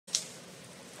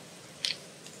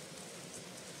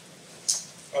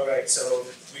Alright, so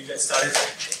we get started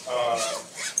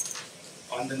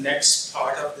on the next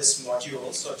part of this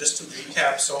module. So just to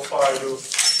recap, so far you've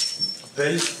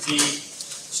built the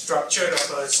structure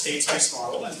of a state space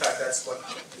model. In fact, that's what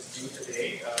is due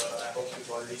today. I hope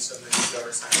you've already submitted your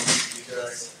assignment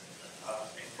either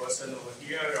in person over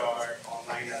here or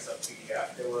online as a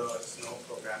PDF. There was no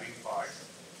programming part.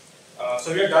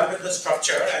 So we are done with the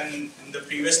structure, and in the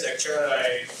previous lecture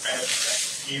I kind of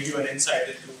gave you an insight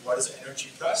into what is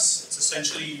energy plus. It's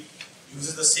essentially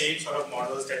uses the same sort of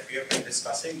models that we have been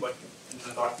discussing, but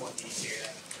in a lot more detail.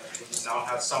 You now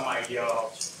have some idea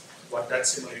of what that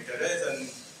simulator is and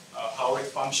how it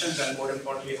functions, and more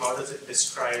importantly, how does it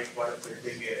describe what a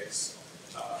building is.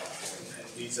 And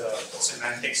these are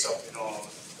semantics of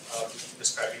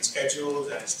describing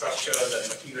schedules and structures and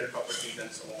material properties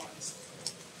and so on.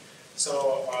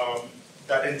 So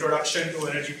that introduction to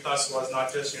Energy Plus was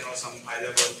not just some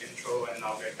high-level intro and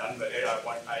now we're done with it.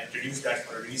 I introduced that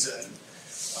for a reason.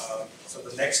 So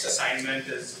the next assignment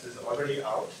is already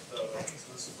out.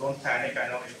 So don't panic. I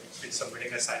know you've been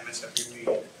submitting assignments every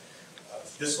week.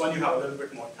 This one you have a little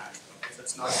bit more time. Okay? So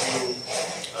it's not due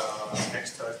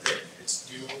next Thursday. It's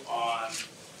due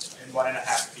in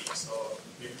 1.5 weeks. So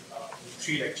we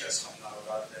 3 lectures from now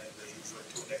rather than the usual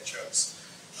 2 lectures.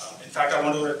 In fact, I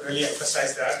want to really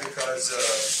emphasize that because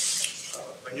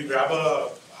when you grab a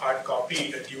hard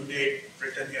copy, the due date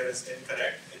written here is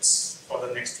incorrect. It's for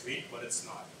the next week, but it's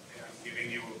not. Okay? I'm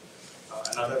giving you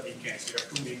another weekend. So you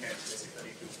have 2 weekends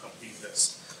basically to complete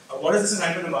this. What is this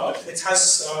assignment about? It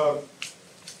has,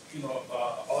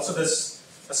 also this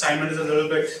assignment is a little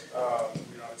bit,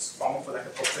 it's formed for like a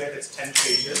booklet. It's 10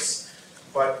 pages,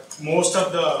 but most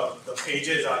of the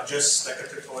pages are just like a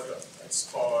tutorial. It's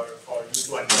for you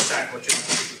to understand what you need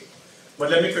to do. But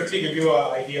let me quickly give you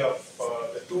an idea of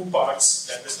the 2 parts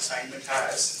that this assignment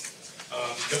has.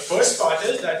 The first part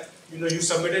is that you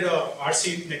submitted a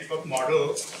RC network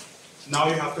model. Now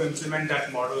you have to implement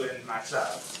that model in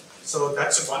MATLAB. So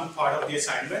that's one part of the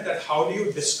assignment. That how do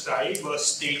you describe a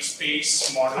state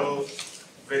space model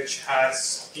which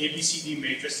has ABCD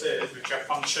matrices, which are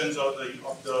functions of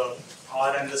the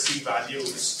R and the C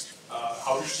values.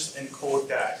 How do you just encode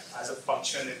that as a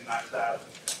function in MATLAB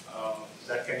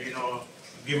that can,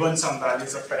 given some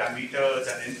values of parameters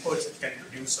and inputs, it can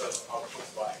produce an output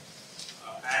Y.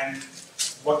 And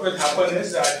what will happen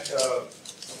is that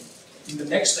in the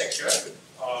next lecture,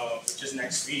 which is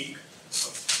next week,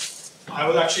 I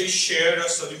will actually share a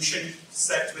solution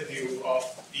set with you of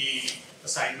the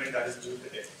assignment that is due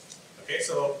today. Okay,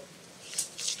 so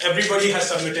everybody has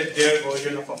submitted their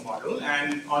version of a model,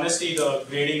 and honestly the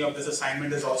grading of this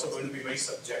assignment is also going to be very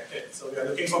subjective. So we are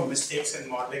looking for mistakes in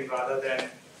modeling rather than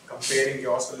comparing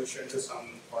your solution to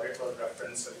some Oracle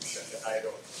reference solution that I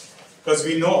wrote. Because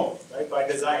we know, right, by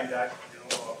design that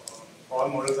all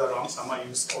models are wrong, some are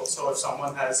useful. So if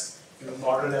someone has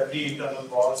modeled every internal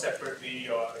wall separately,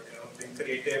 or been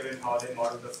creative in how they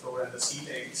model the floor and the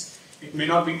ceilings, it may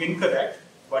not be incorrect,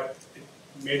 but it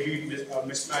may be a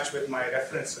mismatch with my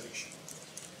reference solution.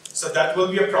 So that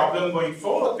will be a problem going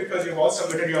forward because you've all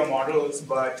submitted your models,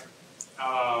 but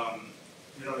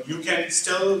you can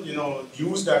still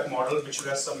use that model which you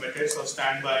have submitted. So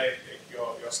stand by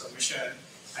your submission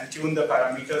and tune the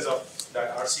parameters of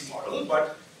that RC model.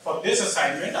 But for this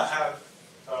assignment, I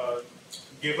have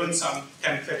given some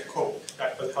template code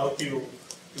that will help you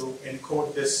to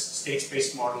encode this state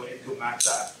space model into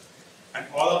MATLAB. And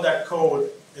all of that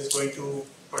code is going to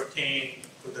pertain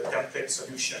to the template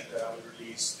solution that I will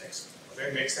release next week.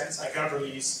 Okay, makes sense? I cannot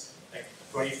release like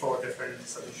 24 different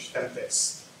solution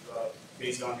templates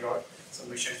based on your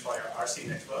submission for your RC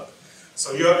network.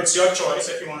 So it's your choice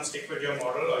if you want to stick with your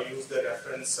model or use the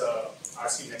reference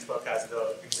RC network as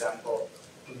the example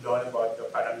to learn about the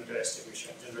parameter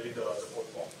estimation, generally the whole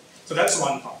form. So that's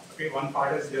one part. Okay, one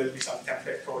part is there will be some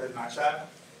template code in MATLAB.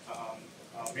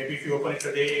 Maybe if you open it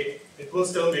today, it will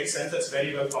still make sense. It's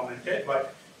very well commented,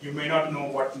 but you may not know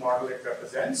what model it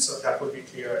represents. So that will be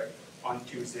clear on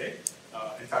Tuesday.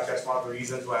 In fact, that's one of the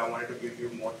reasons why I wanted to give you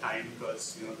more time,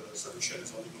 because the solution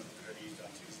is only going to be released on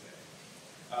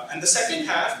Tuesday. And the second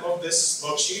half of this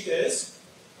worksheet is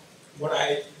what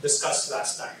I discussed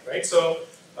last time, right? So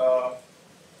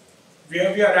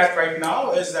where we are at right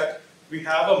now is that we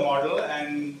have a model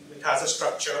and it has a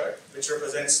structure which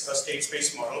represents a state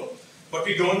space model, but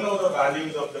we don't know the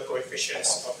values of the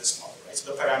coefficients of this model, right?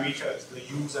 So the parameters, the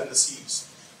U's and the C's.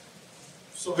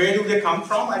 So where do they come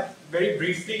from? I very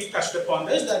briefly touched upon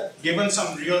this, that given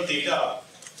some real data,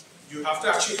 you have to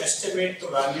actually estimate the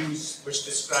values which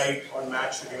describe or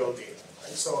match real data.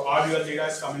 Right? So our real data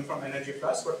is coming from Energy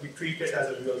Plus, but we treat it as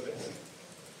a real data.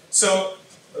 So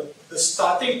the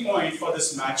starting point for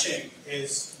this matching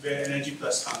is where energy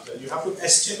plus comes in. You have to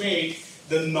estimate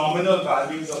the nominal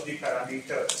values of the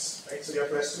parameters, right? So you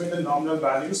have to estimate the nominal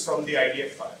values from the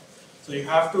IDF file. So you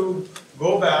have to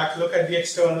go back, look at the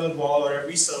external wall or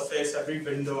every surface, every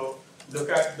window,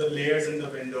 look at the layers in the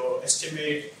window,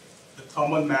 estimate the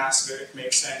thermal mass where it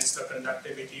makes sense, the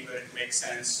conductivity where it makes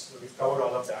sense. So we've covered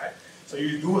all of that. So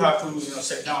you do have to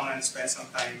sit down and spend some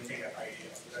time looking at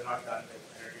IDF. We're not done with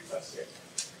Energy Plus yet.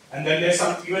 And then there's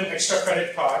some even extra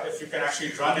credit part if you can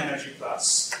actually run Energy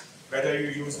Plus, whether you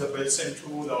use the built-in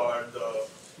tool or the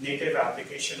native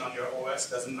application on your OS,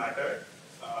 doesn't matter.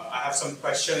 I have some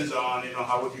questions on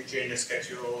how would you change a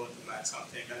schedule to match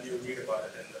something, and you'll read about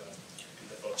it in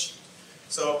the worksheet.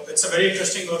 So it's a very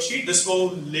interesting worksheet. This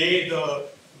will lay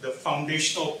the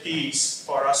foundational piece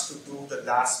for us to do the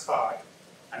last part.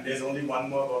 And there's only one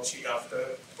more worksheet after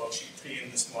worksheet 3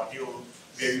 in this module,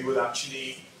 where we will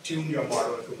actually tune your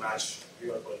model to match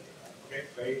real world data. Okay,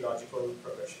 very logical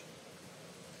progression.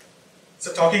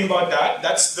 So talking about that,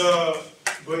 that's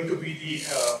going to be the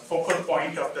focal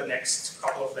point of the next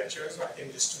couple of lectures, I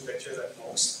think just 2 lectures at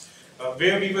most,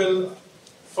 where we will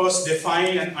first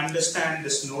define and understand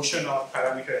this notion of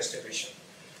parameter estimation.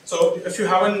 So if you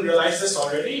haven't realized this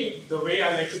already, the way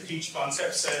I like to teach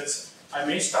concepts is I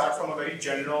may start from a very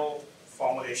general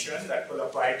formulation that will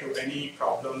apply to any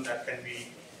problem that can be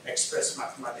expressed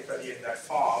mathematically in that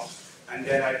form, and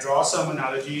then I draw some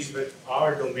analogies with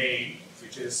our domain,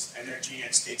 which is energy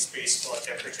and state space for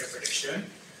temperature prediction.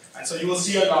 And so you will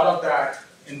see a lot of that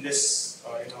in this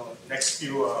next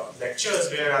few lectures,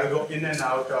 where I'll go in and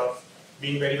out of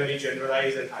being very, very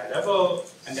generalized and high level,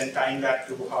 and then tying that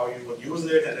to how you will use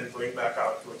it, and then going back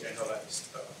out to a generalized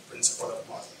principle of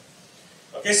modeling.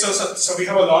 Okay, so we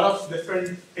have a lot of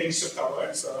different things to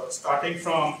cover. So starting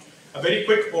from a very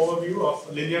quick overview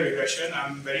of linear regression.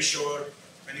 I'm very sure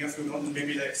many of you don't.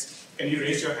 Maybe can you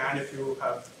raise your hand if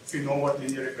you know what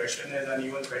linear regression is, and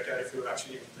even better if you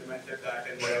actually implemented that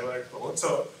in whatever code.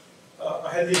 So a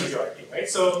healthy majority, right?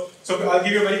 So I'll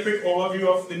give you a very quick overview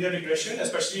of linear regression,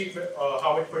 especially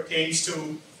how it pertains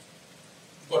to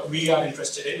what we are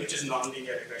interested in, which is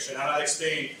nonlinear regression, and I'll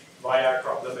explain why our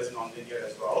problem is nonlinear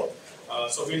as well.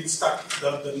 So we'll start,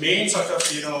 the main sort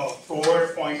of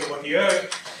core point over here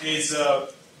is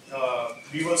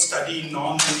we will study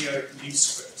nonlinear least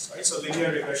squares, right? So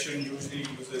linear regression usually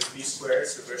uses least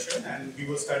squares regression, and we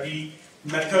will study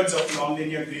methods of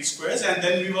nonlinear least squares, and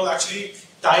then we will actually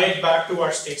tie it back to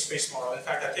our state space model. In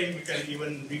fact, I think we can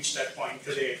even reach that point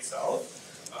today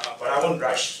itself, but I won't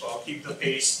rush, so I'll keep the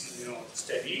pace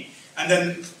steady. And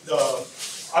then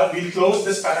we'll close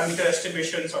this parameter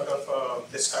estimation sort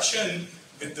of discussion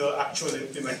with the actual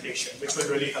implementation, which will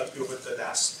really help you with the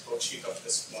last worksheet of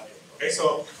this module. Okay,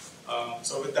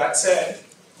 so with that said,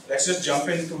 let's just jump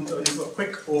into a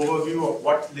quick overview of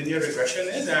what linear regression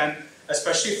is, and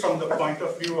especially from the point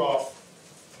of view of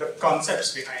the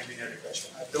concepts behind linear regression.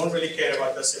 I don't really care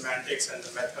about the semantics and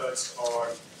the methods, or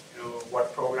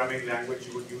what programming language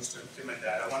you would use to implement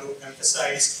that. I want to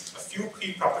emphasize a few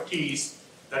key properties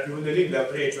that we will really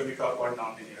leverage when we talk about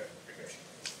nonlinear regression.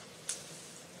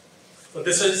 So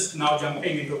this is now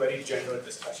jumping into a very general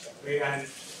discussion. Okay? And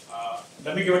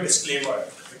let me give a disclaimer,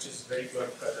 which is very good,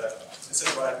 because this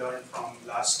is what I learned from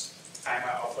last time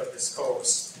I offered this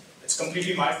course. It's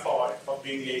completely my fault for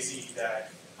being lazy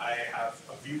that I have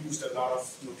abused a lot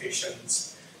of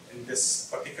notations in this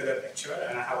particular lecture,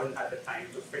 and I haven't had the time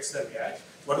to fix them yet.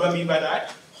 What do I mean by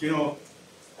that?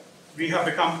 We have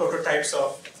become prototypes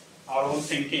of our own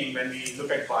thinking. When we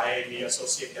look at Y, we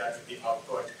associate that with the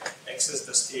output. X is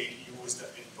the state, U is the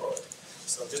input.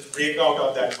 So just break out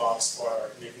of that box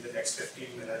for maybe the next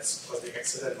 15 minutes, because the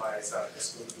X's and Y's are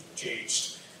just going to be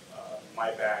changed.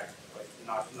 My bad, but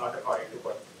not according to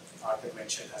what our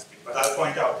dimension has been. But I'll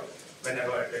point out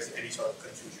whenever there's any sort of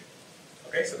confusion.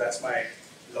 Okay, so that's my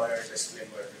lawyer's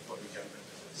disclaimer before we jump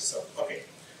into this. So, okay.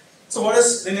 So what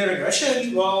is linear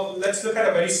regression? Well, let's look at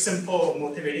a very simple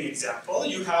motivating example.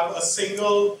 You have a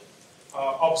single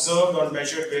observed or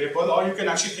measured variable, or you can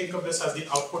actually think of this as the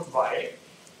output Y.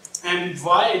 And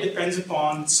Y depends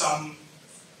upon some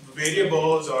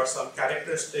variables or some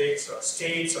characteristics or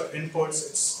states or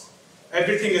inputs.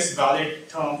 Everything is valid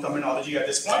terminology at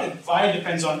this point, and Y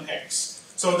depends on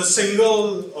X. So the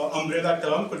single umbrella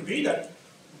term could be that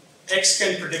X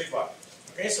can predict Y.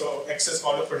 Okay, so X is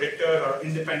called a predictor or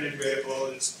independent variable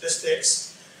in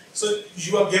statistics. So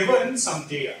you are given some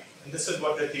data, and this is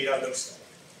what the data looks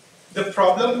like. The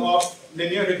problem of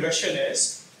linear regression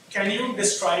is, can you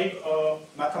describe a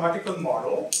mathematical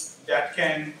model that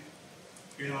can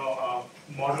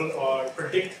model or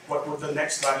predict what would the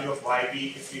next value of y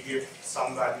be if we give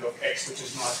some value of x which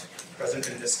is not present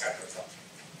in this scatter plot.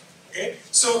 Okay,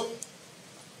 so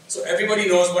everybody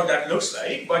knows what that looks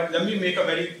like, but let me make a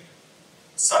very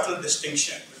subtle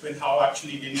distinction between how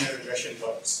actually linear regression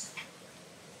works.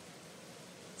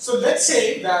 So let's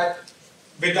say that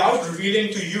without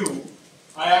revealing to you,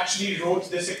 I actually wrote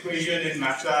this equation in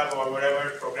MATLAB or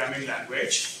whatever programming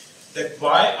language, that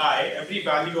yi, every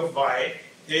value of y,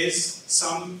 is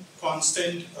some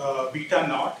constant beta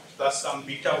naught plus some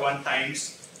beta 1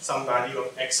 times some value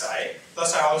of xi,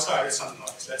 plus I also added some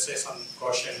noise, let's say some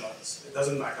Gaussian noise. It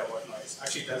doesn't matter what noise.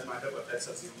 Actually, it does matter, but let's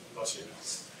assume Gaussian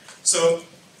noise.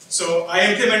 So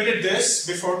I implemented this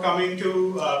before coming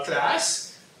to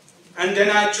class, and then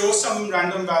I chose some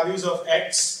random values of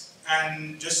x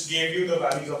and just gave you the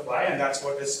values of y, and that's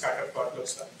what this scatter plot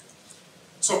looks like.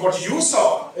 So what you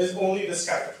saw is only the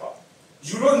scatter plot.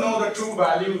 You don't know the true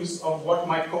values of what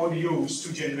my code used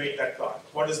to generate that plot.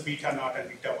 What is beta naught and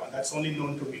beta 1? That's only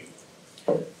known to me.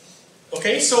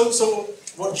 Okay, so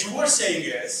what you are saying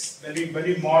is, when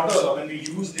we model or when we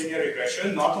use linear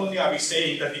regression, not only are we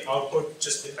saying that the output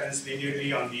just depends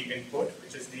linearly on the input,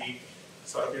 which is the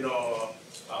sort of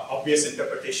obvious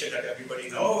interpretation that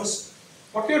everybody knows.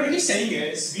 What we are really saying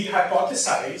is, we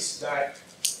hypothesize that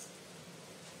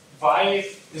y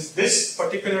is this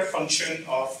particular function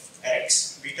of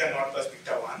x, beta naught plus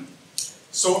beta 1.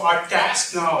 So our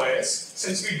task now is,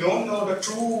 since we don't know the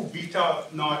true beta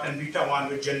naught and beta 1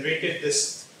 which generated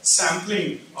this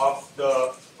sampling of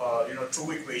the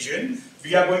true equation,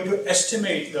 we are going to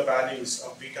estimate the values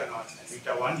of beta naught and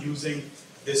beta 1 using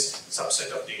this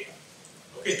subset of data.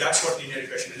 Okay, that's what linear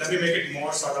regression is. Let me make it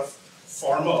more sort of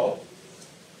formal.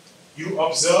 You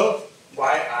observe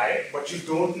yi, but you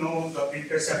don't know the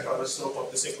intercept or the slope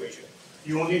of this equation.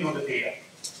 You only know the data.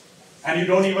 And you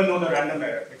don't even know the random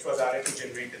error which was added to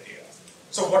generate the data.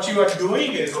 So what you are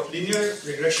doing is, what linear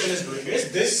regression is doing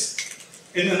is this,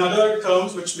 in another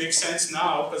terms which makes sense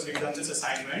now because we've done this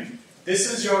assignment,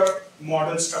 this is your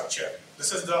model structure.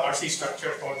 This is the RC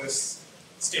structure for this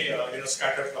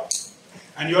scatter plot.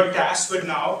 And you're tasked with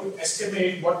now to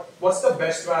estimate what's the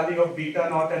best value of beta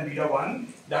naught and beta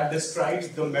 1 that describes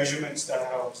the measurements that I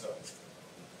have observed.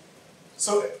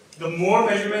 So the more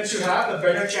measurements you have, the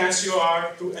better chance you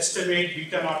are to estimate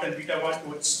beta naught and beta 1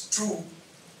 to its true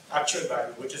actual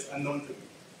value, which is unknown to you.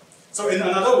 So in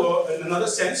another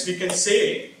sense, we can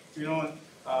say,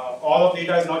 all of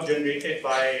data is not generated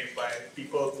by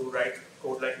people who write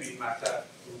code like me in MATLAB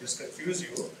who just confuse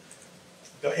you.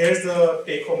 Here's the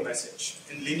take-home message.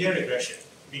 In linear regression,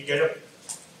 we get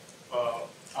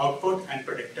output and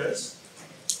predictors,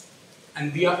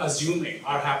 and we are assuming,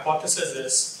 our hypothesis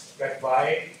is that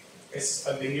y is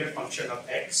a linear function of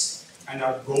x, and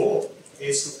our goal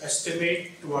is to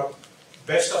estimate to our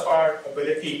best of our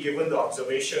ability, given the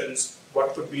observations,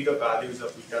 what could be the values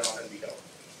of beta naught and beta 1.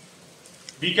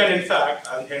 We can, in fact,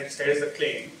 and here's the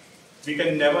claim, we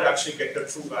can never actually get the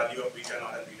true value of beta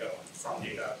naught and beta 1 from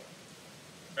data.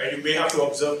 Right? You may have to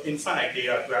observe infinite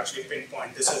data to actually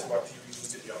pinpoint this is what you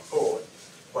used in your code,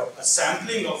 but a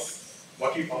sampling of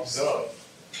what you observe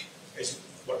is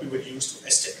what we would use to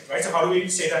estimate. Right? So how do we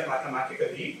say that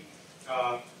mathematically?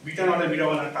 Beta naught and beta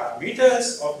 1 are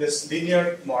parameters of this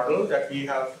linear model that we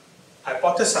have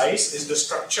hypothesized is the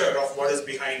structure of what is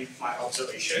behind my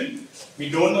observation. We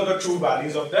don't know the true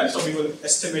values of them, so we will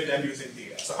estimate them using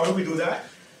data. So how do we do that?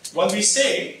 Well, let me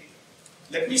say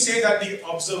that the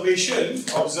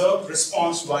observed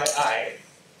response yi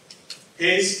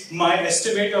is my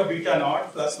estimate of beta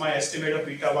naught plus my estimate of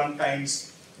beta 1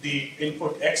 times the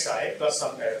input xi plus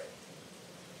some error.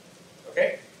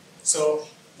 Okay? So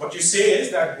what you say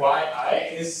is that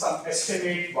yi is some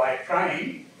estimate y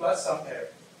prime plus some error,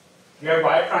 where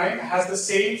y prime has the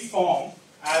same form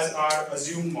as our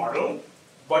assumed model,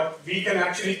 but we can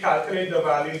actually calculate the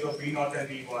values of b0 and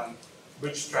b1,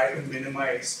 which try to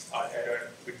minimize our error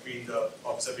between the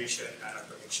observation and our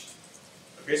prediction.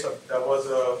 Okay, so that was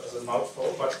a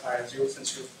mouthful, but I assume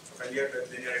since you're familiar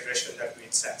with linear regression, that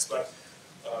made sense. But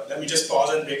let me just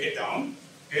pause and break it down.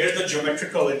 Here's the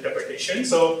geometrical interpretation.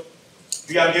 So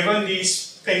we are given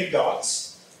these pink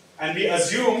dots, and we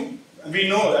assume, we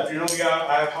know that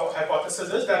our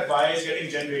hypothesis is that y is getting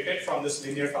generated from this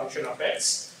linear function of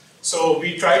x. So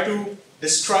we try to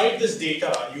describe this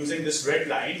data using this red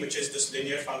line, which is this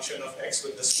linear function of x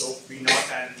with the slope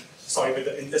with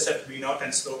the intercept v0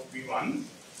 and slope v1.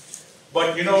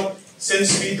 But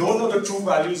since we don't know the true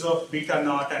values of beta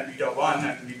naught and beta 1,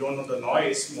 and we don't know the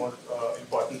noise, more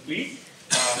importantly,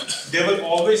 there will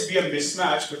always be a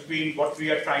mismatch between what we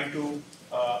are trying to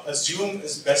assume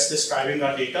is best describing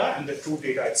our data and the true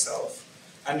data itself.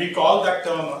 And we call that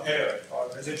term error or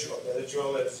residual.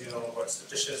 Residual is, what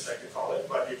statisticians like to call it,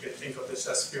 but you can think of this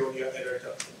as purely an error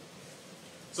term.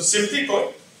 So simply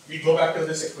put, we go back to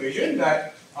this equation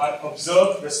that our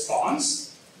observed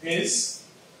response is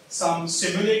some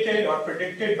simulated or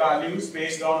predicted values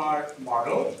based on our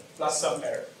model plus some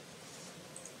error.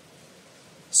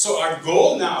 So our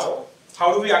goal now,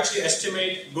 how do we actually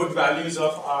estimate good values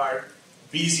of our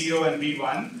B0 and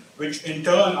B1, which in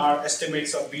turn are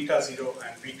estimates of beta 0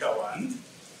 and beta 1?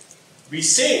 We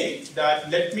say that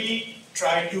let me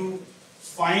try to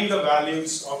find the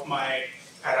values of my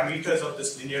parameters of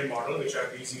this linear model, which are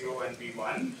B0 and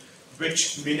B1,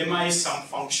 which minimize some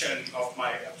function of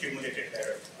my accumulated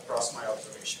error across my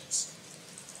observations.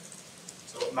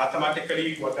 So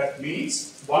mathematically, what that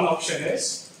means, one option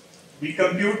is we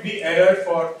compute the error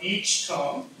for each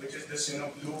term, which is this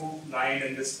blue line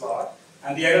in this plot,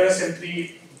 and the error is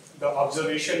simply the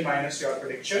observation minus your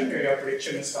prediction, where your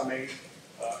prediction is coming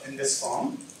in this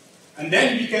form. And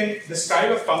then we can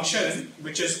describe a function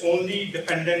which is only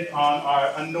dependent on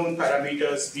our unknown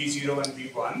parameters B0 and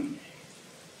B1.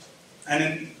 And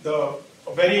in a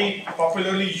very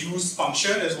popularly used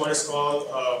function is what is called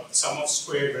sum of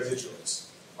squared residuals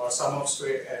or sum of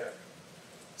squared error.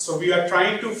 So we are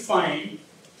trying to find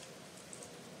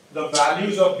the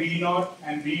values of B0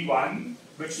 and B1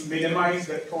 which minimize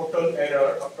the total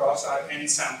error across our n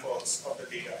samples of the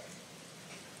data,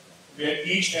 where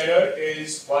each error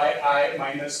is yi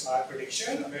minus our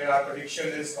prediction, where our prediction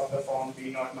is of the form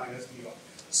B0 minus B1.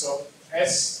 So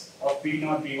S of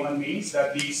B0, B1 means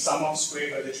that the sum of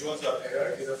squared residuals of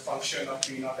error is a function of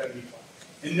B0 and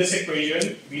B1. In this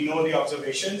equation, we know the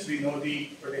observations, we know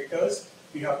the predictors,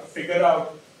 we have to figure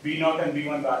out B0 and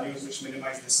B1 values which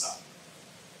minimize this sum.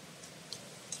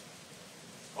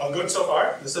 All good so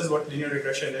far? This is what linear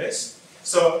regression is.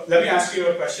 So let me ask you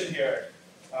a question here.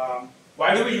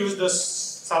 Why do we use the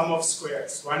sum of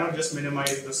squares? Why not just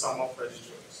minimize the sum of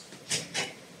residuals?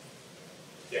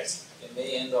 Yes? It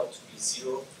may end up to be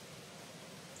 0.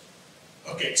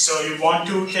 Okay, so you want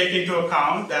to take into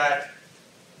account that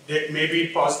there may be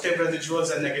positive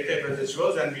residuals and negative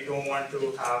residuals, and we don't want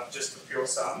to have just the pure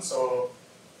sum. So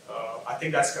I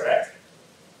think that's correct.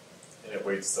 And it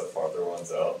weights the farther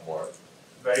ones out more.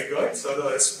 Very good.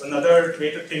 So another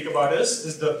way to think about this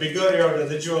is the bigger your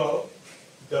residual,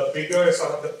 the bigger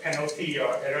sort of the penalty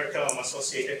or error term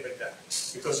associated with that,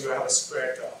 because you have a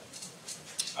square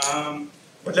term.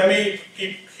 But let me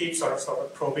keep sort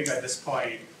of probing at this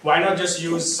point. Why not just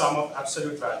use sum of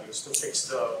absolute values to fix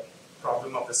the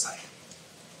problem of the sign?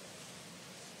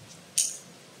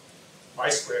 Why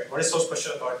square? What is so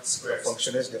special about squares?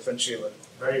 Function is differentiable.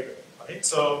 Very good. Right.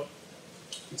 So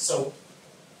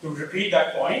to repeat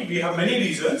that point, we have many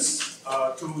reasons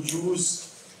to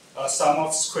use sum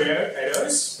of square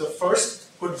errors. The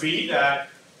first could be that,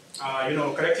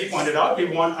 correctly pointed out, we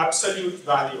want absolute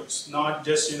values, not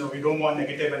just, we don't want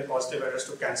negative and positive errors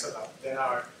to cancel out. Then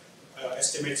our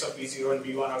estimates of B0 and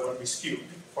B1 are going to be skewed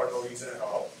for no reason at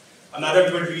all. Another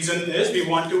good reason is we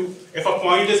want to, if a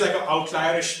point is like an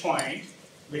outlierish point,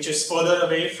 which is further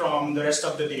away from the rest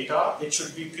of the data, it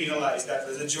should be penalized. That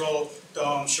residual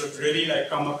term should really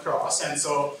come across. And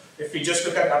so if we just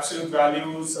look at absolute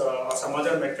values or some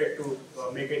other metric to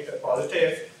make it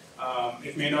positive,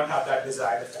 it may not have that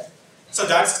desired effect. So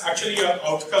that's actually an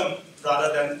outcome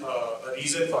rather than a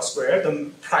reason for square.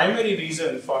 The primary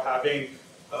reason for having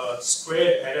a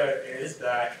squared error is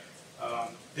that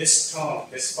this term,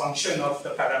 this function of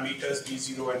the parameters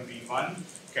B0 and B1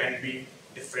 can be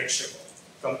differentiable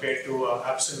compared to an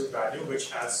absolute value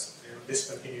which has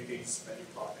discontinuities when you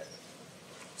plot it.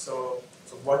 So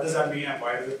what does that mean and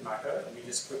why does it matter? Let me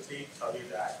just quickly tell you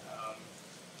that.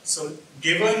 So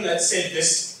given, let's say,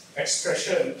 this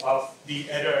expression of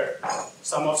the error,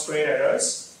 sum of square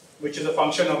errors, which is a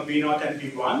function of B0 and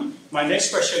B1, my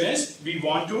next question is, we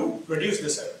want to reduce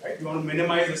this error, right? We want to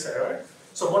minimize this error.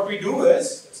 So what we do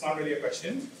is, it's not really a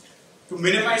question, to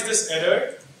minimize this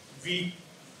error, we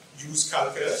use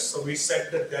calculus. So we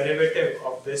set the derivative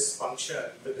of this function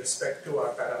with respect to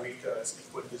our parameters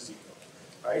equal to 0.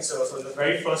 Right? So in the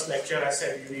very first lecture, I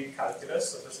said you need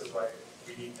calculus, so this is why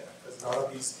we need that. Because a lot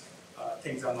of these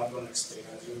things I'm not going to explain,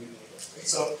 as you know this.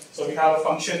 Right? So we have a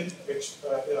function which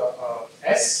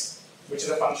S, which is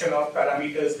a function of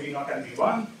parameters B0 and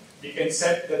B1. We can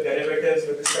set the derivatives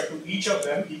with respect to each of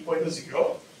them equal to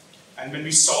 0. And when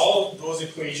we solve those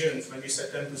equations, when we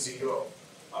set them to 0,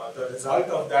 the result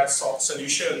of that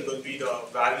solution will be the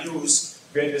values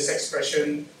where this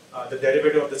expression, the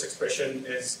derivative of this expression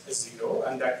is 0,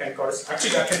 and that can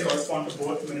correspond to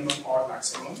both minimum or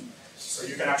maximum. So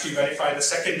you can actually verify the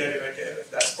second derivative,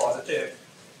 if that's positive,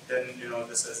 then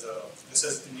this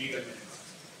is indeed a minimum.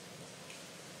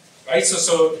 Right,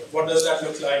 so what does that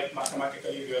look like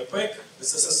mathematically real quick?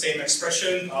 This is the same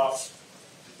expression of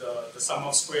the sum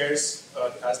of squares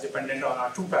as dependent on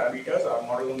our two parameters. Our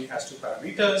model only has two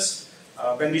parameters.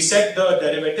 When we set the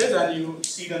derivatives, and you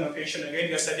see the notation again,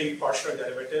 we are setting partial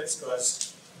derivatives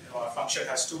because our function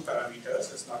has two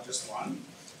parameters, it's not just one.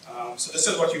 So this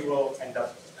is what you will end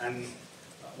up with. And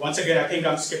once again, I think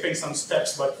I'm skipping some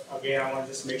steps, but again, I want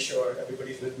to just make sure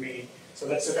everybody's with me. So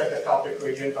let's look at the top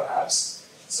equation perhaps.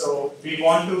 So we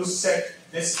want to set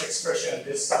this expression,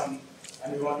 this sum,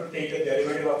 and we want to take the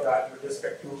derivative of that with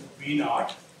respect to V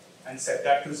naught and set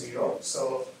that to 0.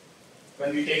 So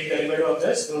when we take the derivative of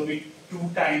this, it will be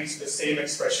 2 times the same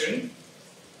expression.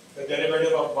 The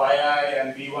derivative of yi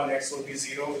and v1x will be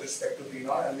 0 with respect to v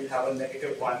naught, and we'll have a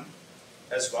negative 1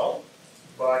 as well.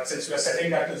 But since we are setting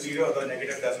that to 0, the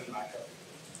negative doesn't matter.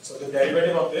 So the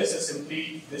derivative of this is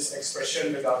simply this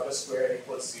expression without the square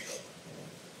equals 0.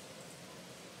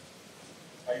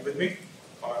 Are you with me?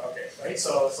 Okay, right?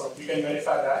 So we can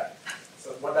verify that.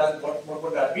 So what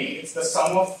would that be? It's the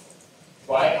sum of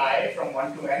yi from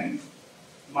 1 to n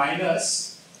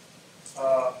minus,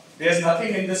 there's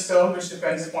nothing in this term which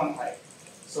depends upon I.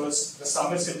 So the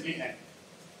sum is simply n.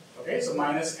 Okay, so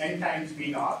minus n times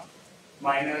v naught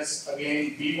minus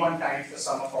again v1 times the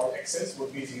sum of all x's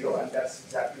would be 0, and that's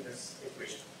exactly this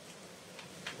equation.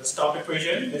 This top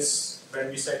equation is when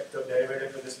we set the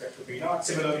derivative with respect to v naught.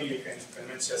 Similarly, you can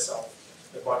convince yourself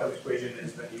the bottom equation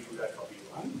is when you do that for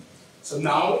v1. So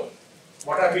now,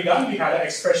 what have we done? We had an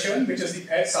expression which is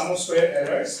the sum of square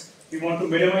errors. We want to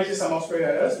minimize the sum of square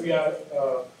errors. We are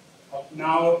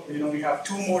now, we have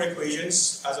 2 more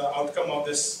equations as an outcome of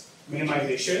this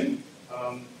minimization.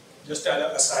 Just as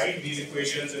an aside, these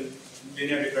equations in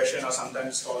linear regression are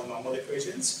sometimes called normal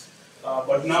equations.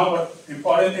 But now, what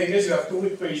important thing is you have 2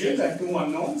 equations and 2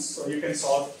 unknowns, so you can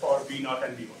solve for v0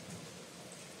 and v1.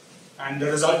 And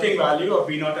the resulting value of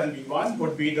v0 and v1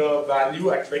 would be the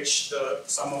value at which the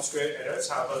sum of square errors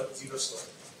have a 0 slope,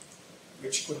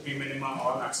 which could be minima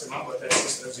or maxima, but let's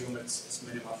just assume it's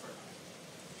minima for now.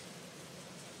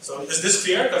 So is this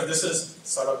clear? Because this is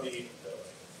sort of the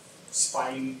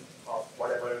spine of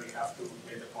whatever we have to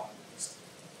build upon.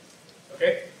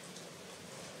 Okay?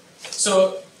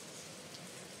 So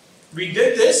we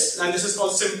did this, and this is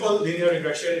called simple linear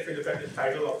regression if you look at the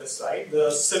title of this slide. The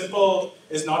simple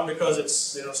is not because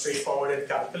it's straightforward in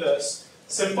calculus.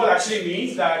 Simple actually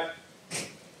means that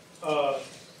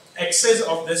x's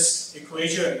of this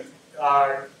equation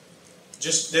are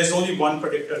just, there's only one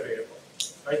predictor variable.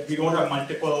 Right? We don't have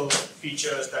multiple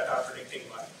features that are predicting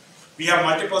one. We have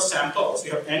multiple samples, we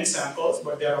have n samples,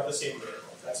 but they are of the same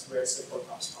variable. That's where simple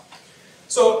comes from.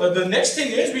 So the next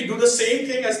thing is we do the same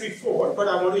thing as before, but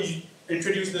I want to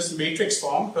introduce this matrix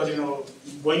form because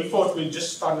going forward we'll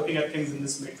just start looking at things in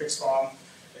this matrix form.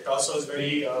 It also is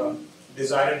very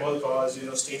desirable because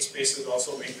state space is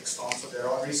also matrix form, so there are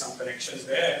already some connections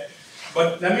there.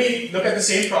 But let me look at the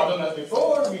same problem as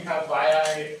before. We have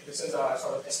yi, this is our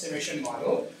sort of estimation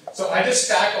model. So I just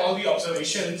stack all the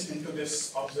observations into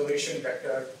this observation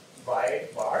vector y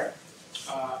bar.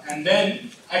 And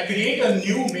then I create a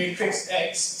new matrix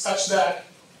X such that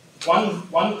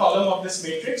one column of this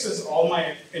matrix is all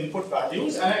my input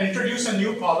values, and I introduce a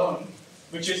new column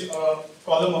which is a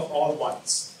column of all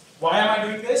ones. Why am I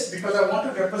doing this? Because I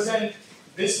want to represent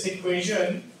this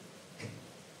equation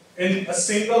in a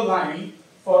single line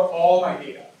for all my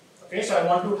data. Okay, so I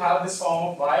want to have this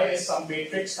form of y is some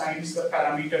matrix times the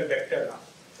parameter vector now.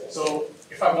 So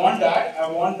if I want that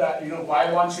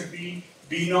y1 should be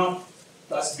b0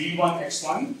 plus b1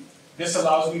 x1. This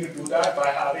allows me to do that by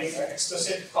having an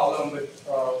explicit column with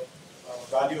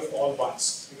value of all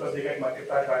ones because they get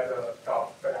multiplied by the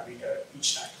top parameter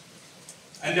each time.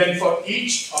 And then for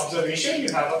each observation,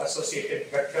 you have an associated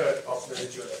vector of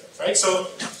residual errors, right? So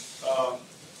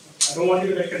I don't want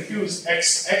you to get confused.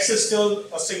 X is still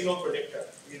a single predictor.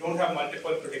 We don't have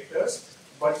multiple predictors,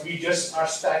 but we just are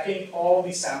stacking all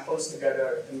the samples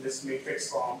together in this matrix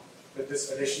form with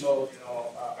this additional,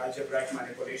 algebraic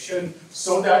manipulation,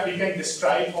 so that we can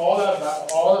describe all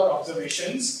our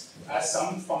observations as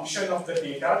some function of the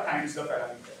data times the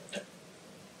parameter.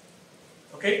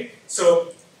 Okay,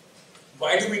 so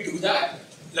why do we do that?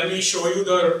 Let me show you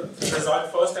the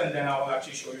result first, and then I'll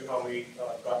actually show you how we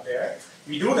got there.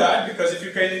 We do that because if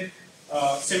you can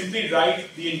simply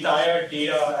write the entire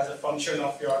data as a function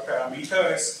of your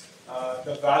parameters,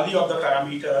 the value of the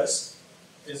parameters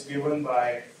is given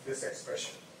by this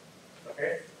expression.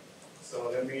 Okay, so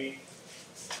let me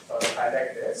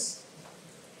highlight this.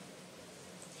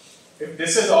 if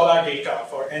this is all our data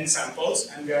for n samples,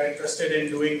 and we are interested in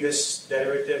doing this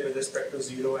derivative with respect to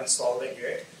 0 and solving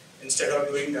it, instead of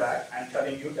doing that, I'm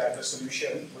telling you that the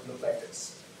solution would look like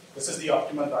this. This is the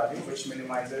optimal value which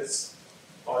minimizes,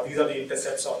 or these are the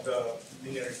intercepts of the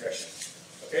linear regression.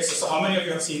 Okay, so how many of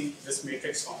you have seen this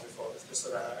matrix form before? Just so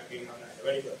that I again have an idea.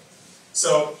 Very good.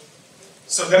 So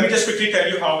let me just quickly tell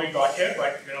you how we got here,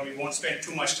 but we won't spend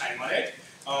too much time on it.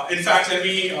 In fact, let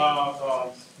me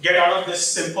get out of this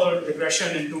simple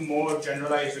regression into more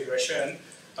generalized regression.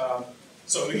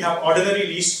 So we have ordinary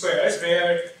least squares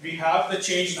where we have the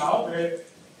change now where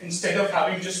instead of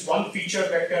having just one feature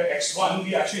vector x1,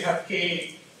 we actually have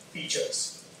k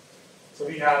features. So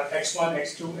we have x1,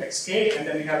 x2, xk, and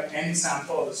then we have n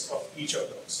samples of each of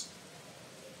those.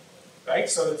 Right?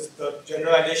 So the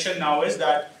generalization now is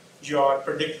that your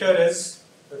predictor is,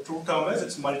 the true term is,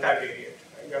 it's multivariate.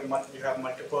 Right? You have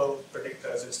multiple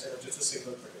predictors instead of just a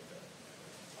single predictor.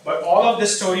 But all of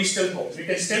this story still holds. We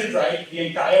can still write the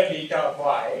entire data of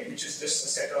y, which is just a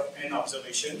set of n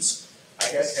observations.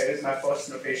 I guess here is my first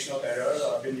notational error.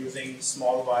 I've been using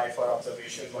small y for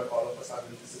observation, but all of a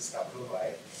sudden this is capital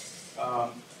Y.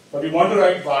 But we want to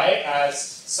write y as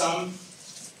some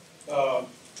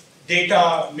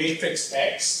data matrix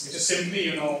X, which is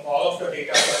simply all of the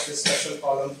data plus this special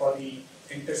column for the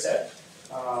intercept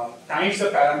times the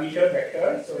parameter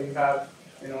vector. So you have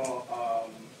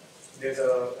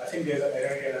I think there's an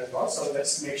error here as well. So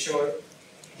let's make sure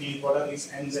what are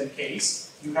these n's and k's.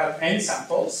 You have n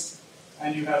samples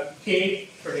and you have k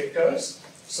predictors.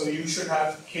 So you should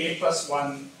have k plus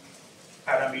 1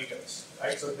 parameters,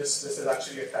 right? So this is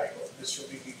actually a typo. This should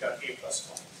be beta k plus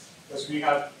 1 because we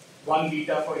have one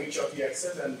beta for each of the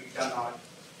x's and beta naught,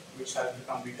 which has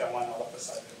become beta 1 all of a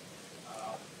sudden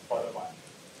for the 1.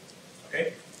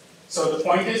 Okay. So the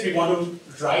point is we want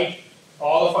to write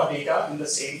all of our data in the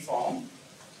same form.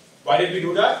 Why did we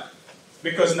do that?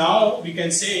 Because now we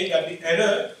can say that the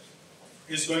error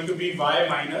is going to be y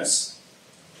minus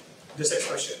this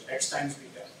expression, x times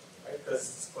beta, right?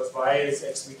 Because y is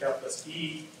x beta plus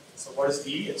e. So what is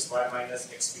e? It's y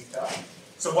minus x beta.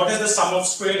 So what is the sum of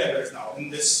squared errors now?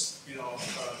 In this,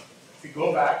 if we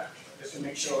go back, just to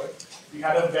make sure, we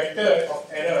had a vector of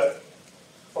error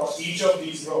for each of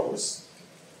these rows,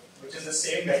 which is the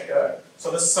same vector.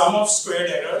 So the sum of squared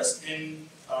errors in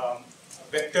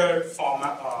vector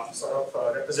format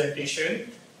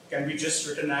representation can be just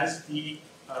written as the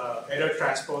error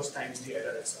transpose times the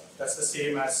error itself. That's the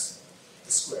same as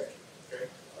the square. Okay?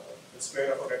 The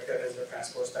square of a vector is the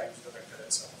transpose times the vector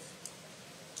itself.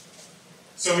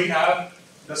 So we have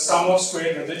the sum of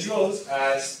squared residuals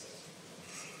as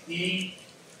E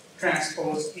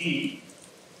transpose E.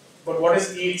 But what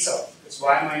is E itself? It's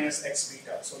y minus x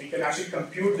beta. So we can actually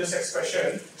compute this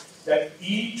expression that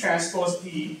E transpose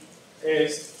E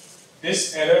is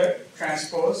this error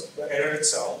transpose the error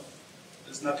itself.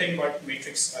 It's nothing but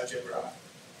matrix algebra.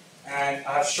 And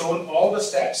I have shown all the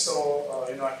steps, so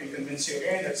I can convince you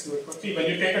again. Let's do it quickly. When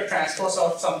you take a transpose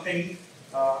of something,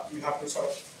 you have to sort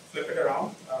of flip it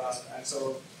around. And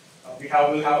so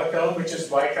we'll have a term which is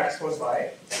y transpose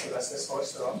y. So that's this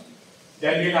first term.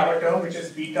 Then we have a term which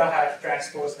is beta hat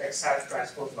transpose x hat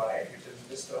transpose y, which is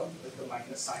this term with the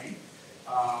minus sign.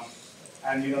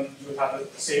 And you'll have the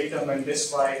same term when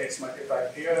this y gets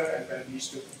multiplied here, and then these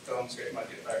two terms get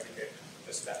multiplied to get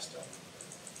this last term.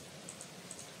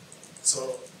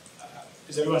 So,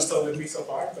 is everyone still with me so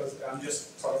far? Because I'm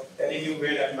just sort of telling you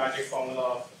where that magic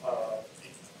formula of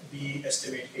B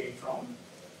estimate came from.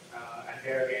 And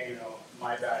here again,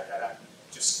 my bad that I'm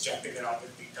just jumping around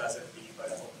with betas and B, but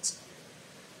I hope it's clear.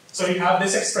 So you have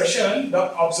this expression.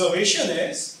 The observation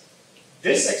is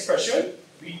this expression,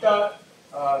 beta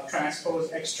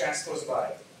transpose x transpose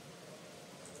y,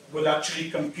 will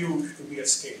actually compute to be a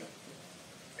scalar.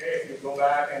 Okay, if you go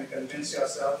back and convince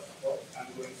yourself, I'm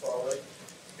going forward.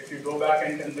 If you go back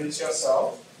and convince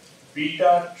yourself,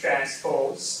 beta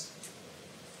transpose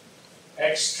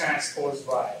x transpose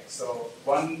y. So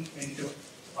 1 into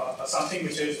something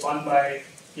which is 1 by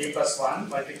k plus 1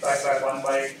 multiplied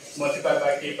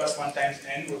by k plus 1 times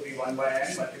n would be 1 by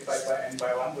n, multiplied by n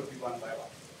by 1 would be 1 by 1.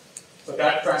 So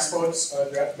that transpose,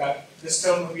 this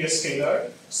term would be a scalar,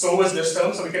 so is this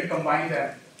term, so we can combine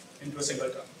them into a single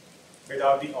term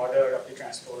without the order of the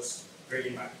transpose really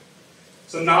mattering.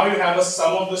 So now you have a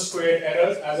sum of the squared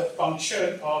errors as a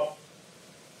function of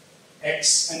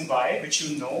x and y, which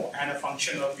you know, and a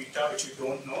function of beta, which you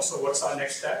don't know. So what's our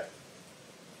next step?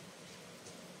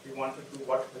 We want to do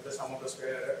what with the sum of the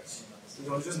squared errors? We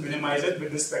don't just minimize it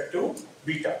with respect to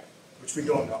beta, which we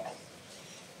don't know.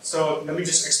 So let me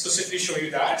just explicitly show you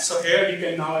that. So here we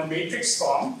can now in matrix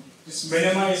form, just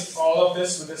minimize all of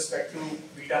this with respect to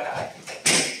beta hat.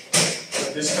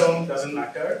 So this term doesn't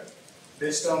matter.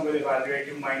 This term will evaluate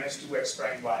to minus 2x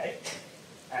prime y.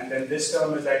 And then this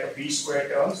term is like a b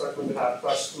squared term, so it will have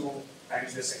plus 2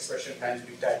 times this expression times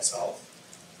beta itself.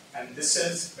 And this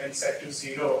is, when set to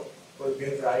 0, will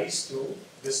give rise to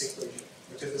this equation,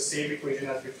 which is the same equation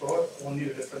as before, only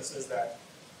the difference is that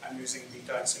I'm using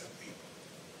beta instead of b.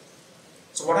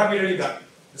 So what have we really done?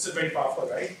 This is very powerful,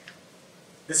 right?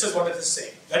 This is what it is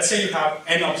saying. Let's say you have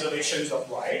n observations of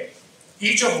y.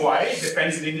 Each of y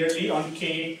depends linearly on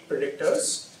k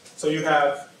predictors. So you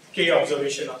have k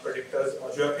observation of predictors,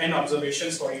 or you have n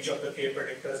observations for each of the k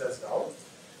predictors as well.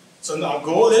 So now our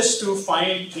goal is to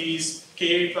find these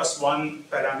k plus 1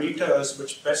 parameters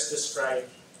which best describe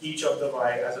each of the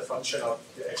y as a function of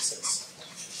the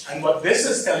x's. And what this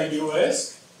is telling you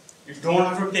is, you don't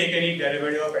have to take any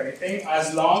derivative of anything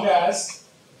as long as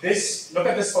this, look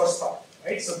at this first part,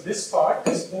 right? So this part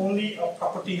is only a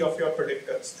property of your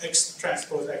predictors. X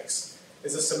transpose X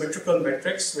is a symmetrical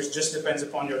matrix which just depends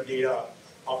upon your data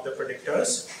of the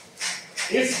predictors.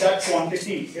 If that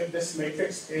quantity, if this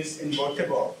matrix is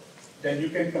invertible, then you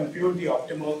can compute the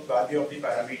optimal value of the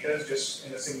parameters just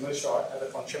in a single shot as a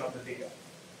function of the data.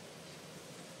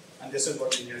 And this is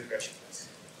what linear regression is.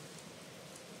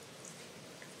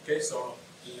 Okay, so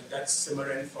let that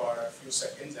simmer in for a few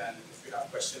seconds, and if you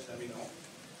have questions, let me know.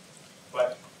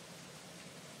 But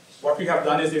what we have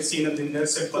done is we've seen a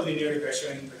simple linear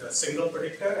regression with a single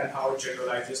predictor and how it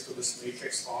generalizes to this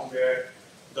matrix form, where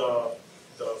the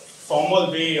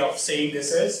formal way of saying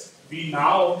this is, we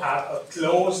now have a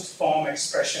closed form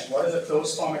expression. What is a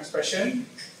closed form expression?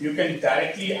 You can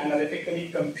directly analytically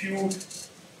compute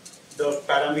the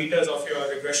parameters of your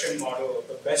regression model,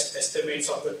 the best estimates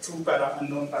of the true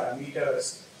unknown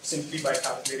parameters, simply by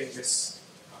calculating this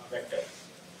vector.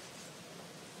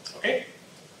 Okay?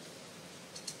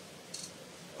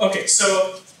 Okay,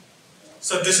 so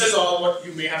this is all what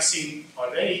you may have seen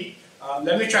already.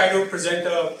 Let me try to present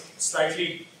a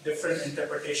slightly different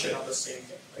interpretation of the same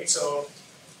thing, right? So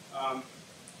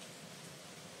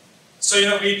you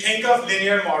know, we think of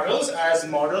linear models as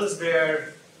models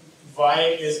where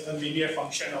y is a linear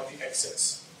function of the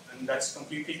x's, and that's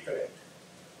completely correct.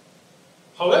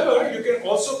 However, you can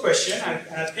also question, and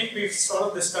I think we've sort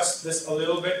of discussed this a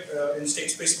little bit in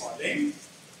state space modeling,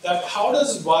 that how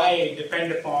does y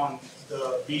depend upon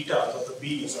the betas or the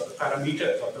b's or the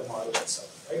parameters of the model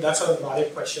itself, right? That's a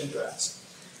valid question to ask.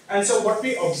 And so what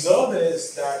we observe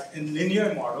is that in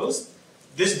linear models,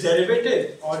 this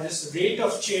derivative or this rate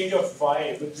of change of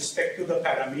y with respect to the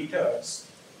parameters,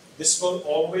 this will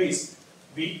always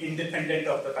be independent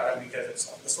of the parameter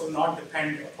itself. This will not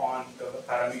depend upon the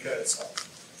parameter itself.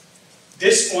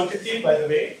 This quantity, by the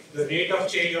way, the rate of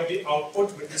change of the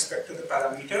output with respect to the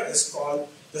parameter, is called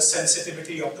the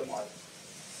sensitivity of the model.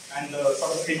 And the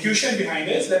sort of intuition behind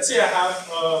this, let's say I have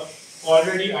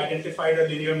already identified a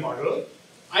linear model.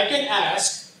 I can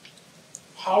ask,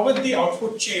 how would the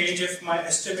output change if my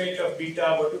estimate of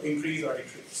beta were to increase or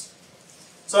decrease?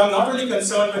 So I'm not really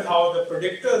concerned with how the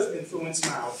predictors influence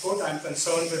my output. I'm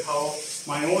concerned with how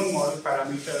my own model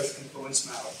parameters influence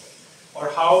my output, or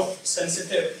how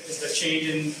sensitive is the change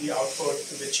in the output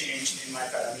to the change in my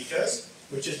parameters,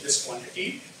 which is this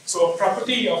quantity. So a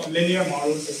property of linear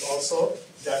models is also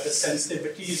that the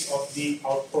sensitivities of the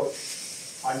output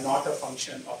are not a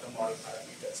function of the model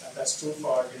parameters. And that's true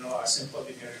for, you know, a simple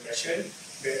linear regression,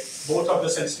 where both of the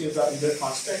sensitivities are either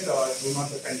constant or do not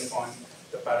depend upon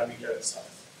the parameter itself.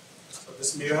 So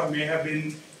this may have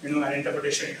been, you know, an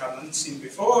interpretation you haven't seen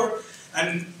before.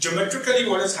 And geometrically,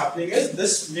 what is happening is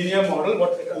this linear model,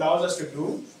 what it allows us to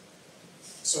do.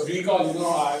 So recall, you know,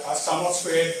 our sum of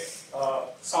squared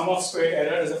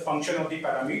error is a function of the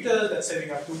parameters. Let's say we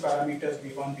have two parameters,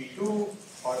 b1, b2,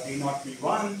 or b0,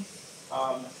 b1.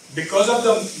 Because of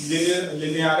the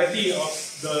linearity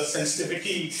of the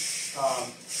sensitivity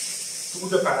to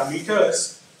the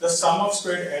parameters, the sum of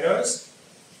squared errors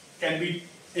can be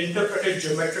interpreted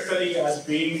geometrically as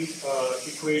being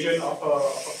equation of a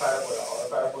parabola or a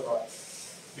paraboloid,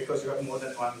 because you have more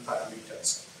than one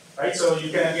parameters, right? So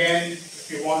you can again, if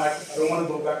you want, I don't want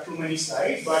to go back too many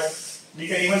slides, but we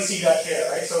can even see that here,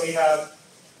 right? So we have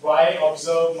y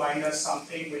observed minus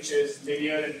something which is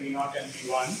linear in b0 and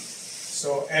b1.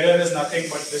 So error is nothing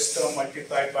but this term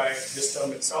multiplied by this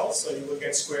term itself. So you will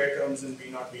get square terms in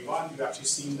b0, b1. You've actually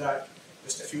seen that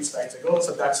just a few slides ago.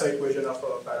 So that's the equation of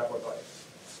a paraboloid,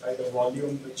 right? The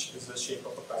volume, which is the shape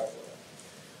of a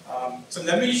parabola. So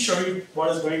let me show you what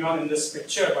is going on in this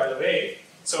picture, by the way.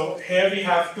 So here we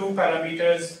have two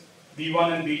parameters,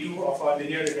 b1 and b2 of our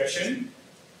linear regression.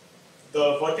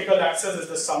 The vertical axis is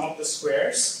the sum of the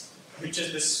squares, which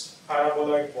is this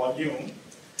paraboloid volume.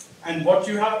 And what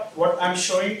I'm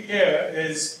showing here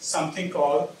is something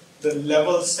called the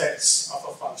level sets of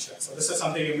a function. So this is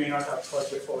something you may not have heard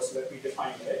before, so let me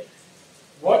define it.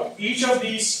 What each of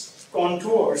these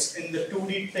contours in the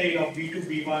 2D plane of B2,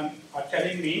 B1 are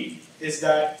telling me is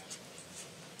that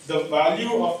the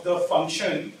value of the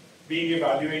function being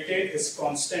evaluated is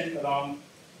constant along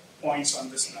points on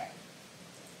this line.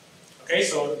 Okay,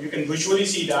 so you can visually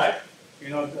see that,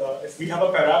 if we have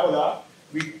a parabola,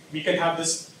 we can have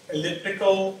this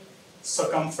elliptical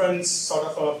circumference sort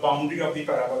of a boundary of the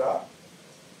parabola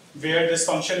where this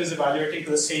function is evaluating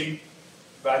to the same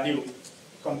value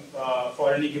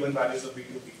for any given values of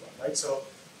B2, B1, right? So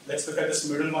let's look at this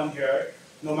middle one here.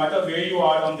 No matter where you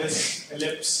are on this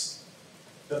ellipse,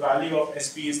 the value of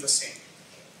SB is the same.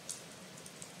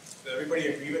 Does everybody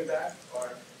agree with that,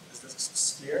 or is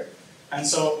this clear? And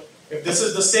so if this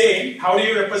is the same, how do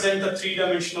you represent the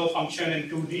three-dimensional function in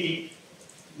 2D?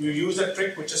 You use a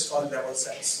trick which is called level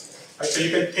sets. Right? So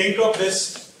you can think of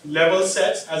this level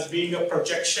sets as being a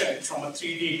projection from a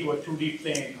 3D to a 2D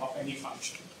plane of any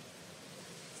function.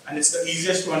 And it's the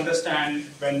easiest to understand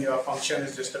when your function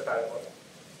is just a parabola.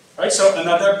 Right? So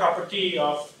another property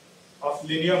of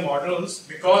linear models,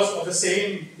 because of the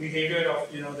same behavior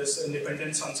of this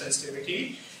independence on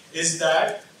sensitivity, is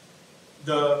that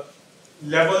the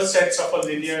level sets of a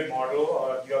linear model,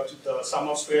 or the sum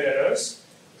of square errors,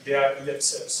 they are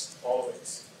ellipses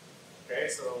always. Okay,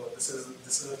 so this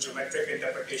is a geometric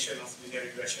interpretation of linear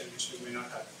regression, which we may not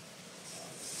have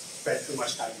spent too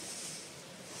much time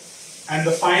on. And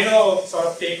the final sort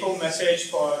of take-home message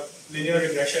for linear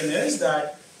regression is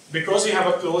that because we have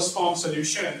a closed form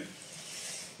solution,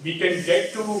 we can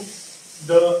get to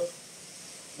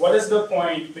what is the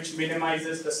point which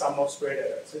minimizes the sum of squared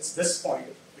errors? It's this point,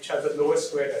 which has the lowest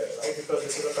squared error, right? Because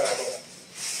this is a parabola.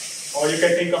 Or you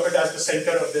can think of it as the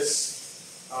center of this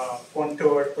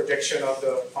contour projection of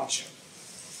the function.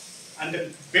 And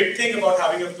the big thing about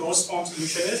having a closed form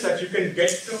solution is that you can get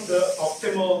to the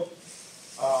optimal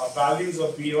values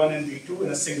of B1 and B2 in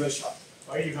a single shot.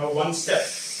 Right? You have one step,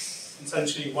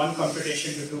 essentially one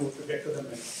computation to do to get to the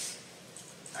minimum.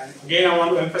 And again, I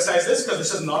want to emphasize this because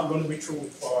this is not going to be true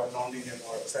for nonlinear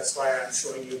models. That's why I'm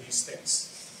showing you these things.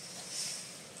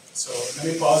 So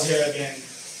let me pause here again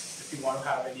if you want to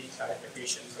have any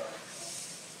clarifications or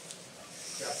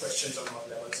questions on what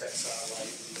level sets are, why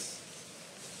you do this.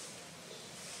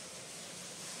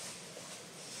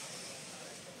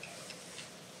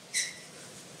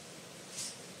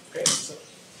 Okay, so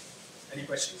any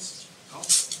questions? No?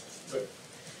 Good.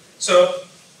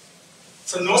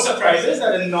 So no surprises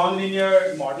that in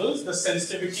nonlinear models, the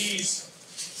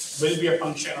sensitivities will be a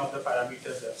function of the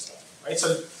parameters themselves, right?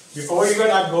 So before you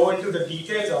go into the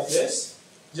details of this,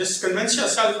 just convince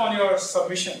yourself on your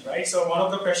submission, right? So one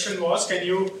of the questions was, can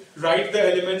you write the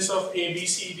elements of A, B,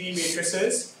 C, D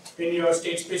matrices in your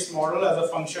state space model as a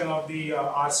function of the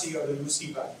RC or the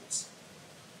UC values?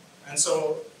 And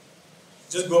so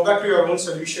just go back to your own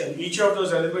solution. Each of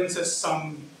those elements is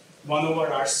some 1 over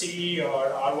RC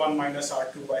or R1 minus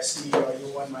R2 by C or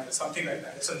U1 minus something like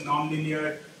that. It's a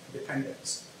nonlinear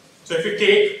dependence. So if you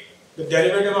take the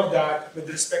derivative of that with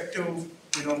respect to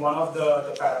one of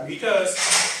the parameters,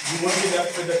 you won't be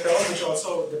left with the term which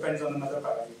also depends on another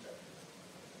parameter.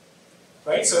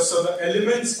 Right? So the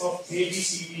elements of A, B,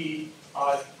 C, D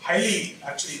are highly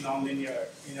actually nonlinear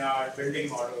in our building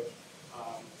model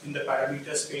in the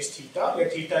parameter space theta, where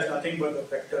theta is nothing but the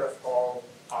vector of all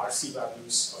RC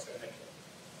values of a network.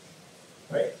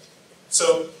 Right?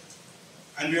 So,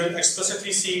 and we will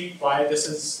explicitly see why this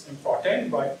is important,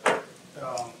 but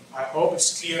I hope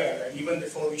it's clear that even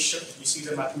before we see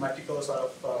the mathematical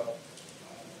sort of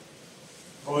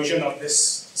version of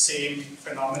this same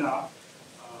phenomena,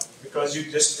 because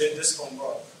you just did this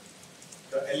homework.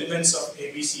 The elements of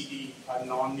A, B, C, D are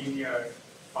nonlinear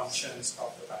functions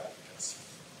of the parameters.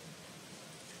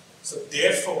 So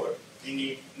therefore, we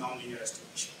need nonlinear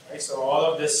estimation. Right? So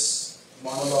all of this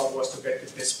monologue was to get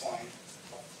to this point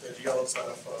of the real sort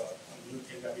of new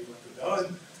thing that we want to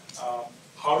learn.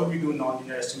 How do we do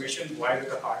nonlinear estimation? Why is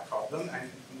it a hard problem? And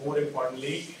more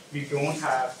importantly, we don't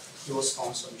have closed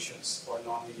form solutions for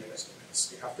nonlinear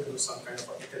estimates. We have to do some kind of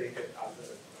an iterative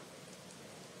algorithm.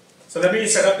 So let me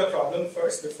set up the problem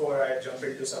first before I jump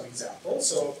into some examples.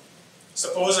 So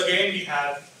suppose again we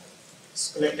have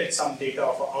collected some data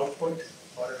of an output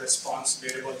or a response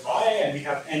variable y, and we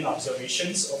have n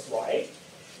observations of y.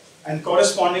 And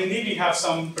correspondingly, we have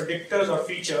some predictors or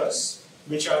features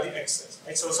which are the x's.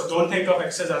 Right? So don't think of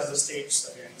x's as the states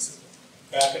again. This is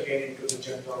back again into the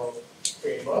general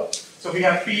framework. So we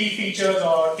have P features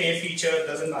or K features,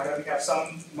 doesn't matter. We have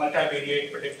some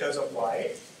multivariate predictors of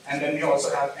Y, and then we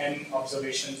also have N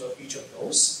observations of each of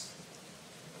those.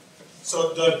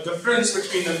 So the difference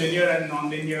between the linear and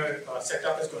nonlinear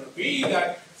setup is going to be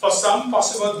that for some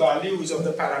possible values of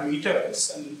the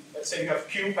parameters, and let's say you have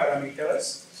Q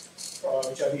parameters,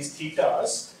 which are these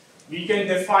thetas, we can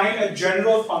define a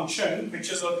general function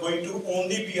which is going to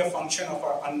only be a function of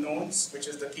our unknowns, which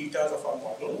is the thetas of our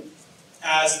model,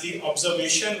 as the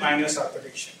observation minus our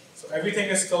prediction. So everything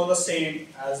is still the same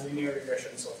as linear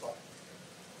regression so far.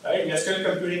 Right? We are still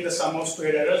computing the sum of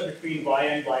squared errors between y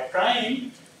and y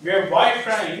prime, where y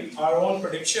prime, our own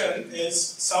prediction, is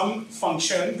some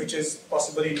function which is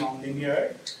possibly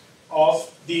nonlinear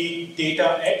of the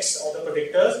data x or the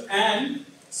predictors and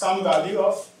some value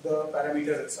of the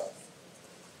parameter itself.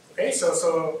 Okay,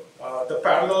 so the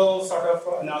parallel sort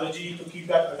of analogy to keep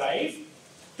that alive,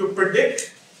 to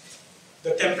predict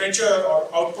the temperature or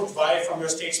output y from your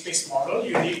state space model,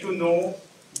 you need to know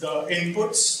the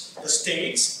inputs, the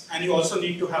states, and you also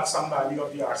need to have some value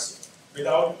of the RC.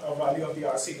 Without a value of the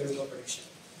RC, there is no prediction.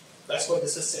 That's what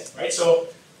this is saying, right? So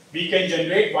we can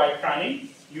generate y prime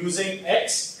using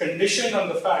x conditioned on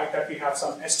the fact that we have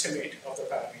some estimate of the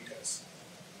parameters.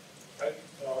 Right?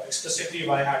 Explicitly,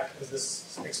 y hat is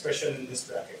this expression in this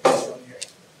bracket, this one here.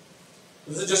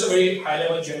 This is just a very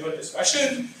high-level general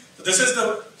discussion. So this is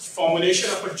the formulation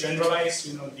of a generalized,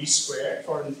 least square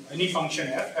for any function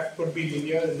f. F could be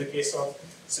linear in the case of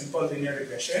simple linear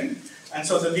regression. And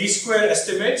so the least square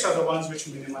estimates are the ones which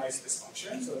minimize this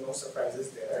function, so no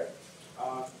surprises there.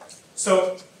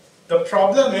 So the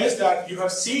problem is that you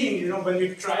have seen, when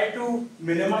we try to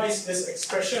minimize this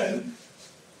expression,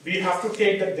 we have to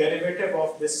take the derivative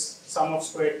of this sum of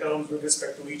squared terms with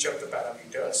respect to each of the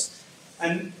parameters.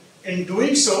 And in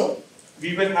doing so,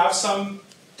 we will have some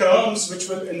terms which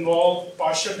will involve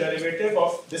partial derivative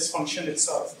of this function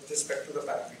itself with respect to the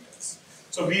parameters.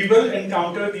 So we will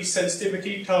encounter these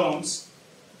sensitivity terms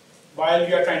while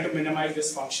we are trying to minimize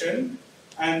this function,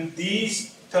 and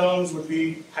these terms would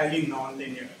be highly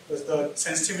nonlinear because the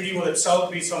sensitivity will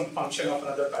itself be some function of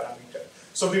another parameter.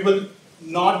 So we will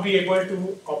not be able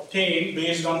to obtain,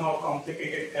 based on how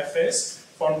complicated f is,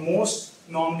 for most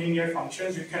nonlinear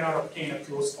functions, you cannot obtain a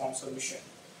closed form solution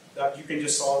that you can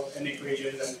just solve an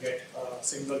equation and get a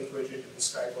single equation to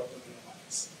describe what to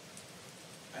minimize.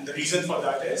 And the reason for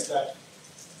that is that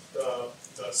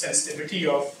the sensitivity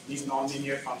of these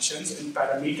nonlinear functions in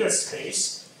parameter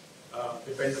space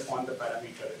depends upon the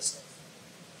parameter itself.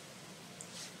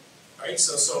 Right?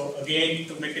 So again,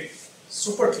 to make it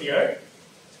super clear,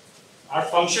 our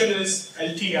function is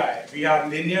LTI. We have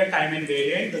linear time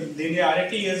invariant. The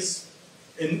linearity is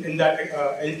in that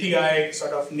LTI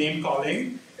sort of name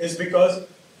calling is because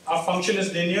our function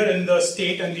is linear in the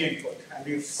state and the input. And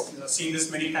we've seen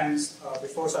this many times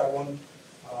before, so I won't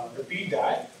repeat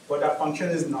that. But our function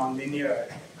is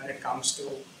nonlinear when it comes to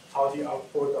how the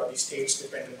output or the states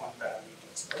depend upon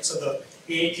parameters. Right? So the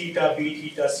A theta, B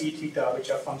theta, C theta, which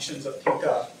are functions of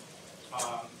theta,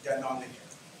 they are nonlinear.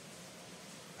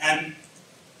 And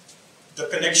the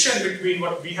connection between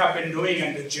what we have been doing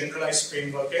and the generalized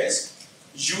framework is,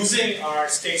 using our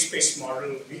state space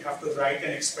model, we have to write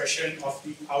an expression of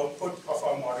the output of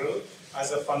our model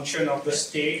as a function of the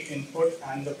state, input,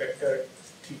 and the vector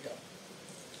theta.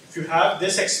 If you have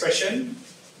this expression,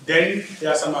 then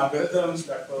there are some algorithms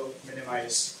that will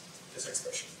minimize this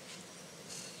expression.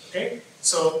 Okay,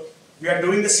 so we are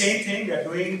doing the same thing. We are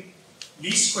doing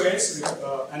least squares,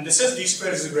 and this is least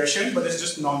squares regression, but it's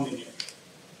just nonlinear.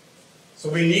 So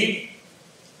we need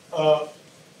an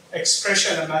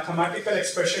expression, a mathematical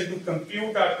expression to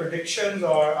compute our predictions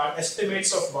or our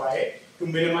estimates of y to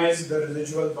minimize the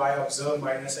residual y observed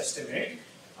minus estimate.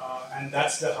 And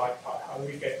that's the hard part. How do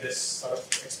we get this sort of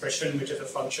expression which is a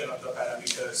function of the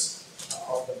parameters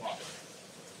of the model?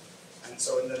 And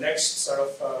so in the next sort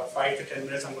of 5 to 10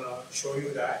 minutes, I'm going to show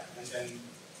you that. And then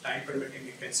time permitting,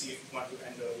 you can see if you want to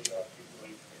end early or keep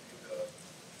going into the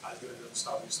algorithms,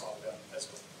 how we solve them as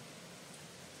well.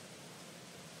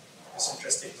 It's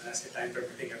interesting when I say time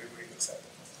permitting, everybody looks at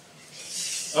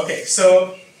it. Okay,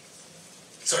 so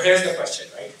here's the question,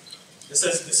 right? This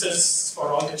is for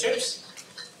all the chips.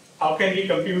 How can we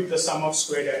compute the sum of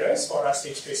squared errors for our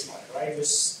state space model, right?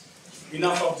 This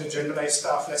enough of the generalized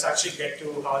stuff. Let's actually get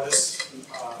to how this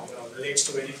relates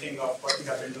to anything of what we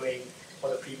have been doing for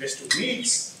the previous 2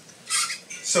 weeks.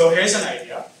 So here's an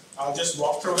idea. I'll just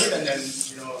walk through it and then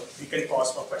we can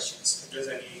pause for questions if there's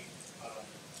any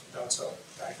doubts or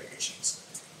clarifications.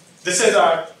 This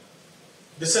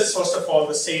is first of all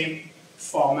the same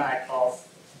format of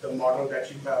the model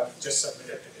that you have just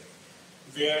submitted today.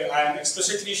 where I am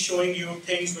explicitly showing you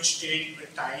things which change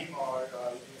with time, or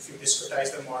if you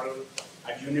discretize the model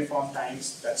at uniform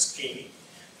times, that's k.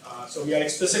 So we are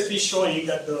explicitly showing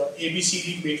that the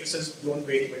ABCD matrices don't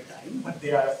vary with time, but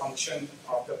they are a function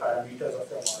of the parameters of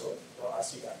your model, the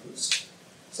RC values.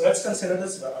 So let's consider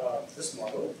this, this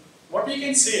model. What we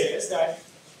can say is that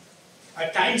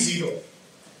at time 0,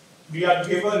 we are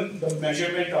given the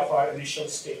measurement of our initial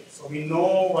state. So we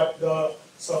know what the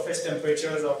surface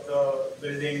temperatures of the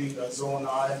building, the zone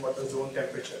are, and what the zone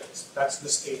temperature is. That's the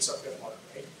states of your model,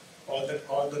 right?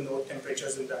 All the node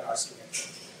temperatures in the RC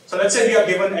network. So let's say we are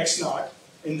given x0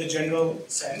 in the general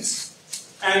sense,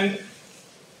 and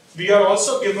we are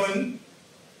also given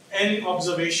n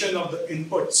observation of the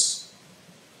inputs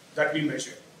that we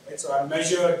measure. Right? So I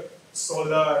measured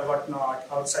solar, whatnot,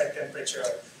 outside temperature.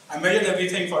 I measured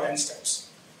everything for n steps.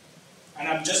 And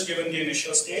I'm just given the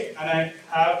initial state, and I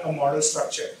have a model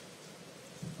structure.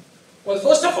 Well,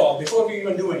 first of all, before we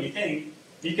even do anything,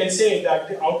 we can say that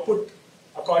the output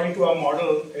according to our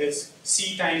model is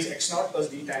C times x0 plus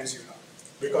D times u0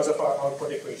 because of our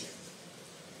output equation.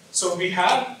 So we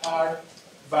have our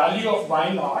value of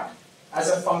y0 as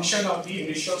a function of the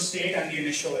initial state and the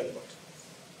initial input.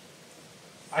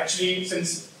 Actually,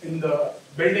 since in the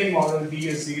building model D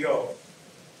is 0,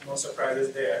 no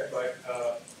surprises there, but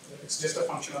it's just a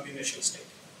function of the initial state.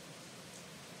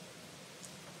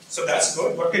 So that's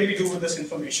good. What can we do with this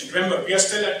information? Remember, we are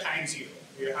still at time 0.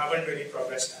 We haven't really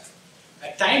progressed that.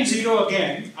 At time 0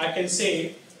 again, I can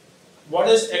say, what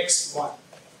is x1?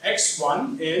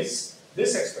 x1 is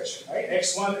this expression, right?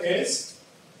 x1 is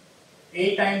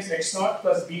a times x0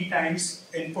 plus b times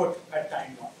input at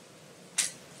time 1.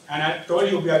 And I told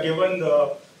you we are given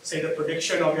the, say, the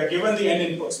prediction, or we are given the n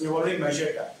inputs. We've already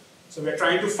measured that. So we're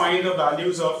trying to find the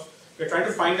values of, we're trying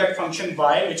to find that function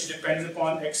y, which depends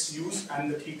upon x u's and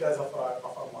the thetas of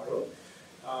our model.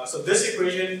 So this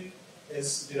equation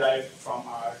is derived from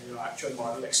our actual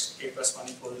model, xk plus 1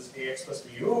 equals ax plus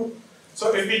bu.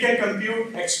 So if we can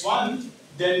compute x1,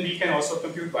 then we can also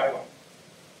compute y1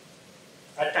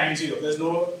 at time 0. There's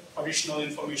no additional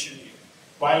information needed.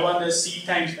 y1 is c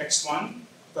times x1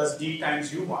 plus d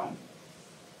times u1.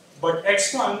 But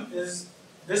x1 is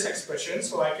this expression,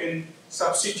 so I can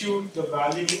substitute the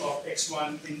value of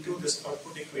x1 into this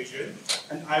output equation,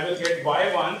 and I will get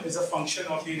y1 is a function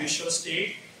of the initial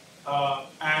state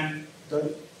and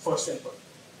the first input.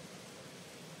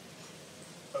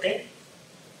 Okay?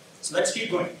 So let's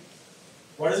keep going.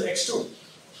 What is x2?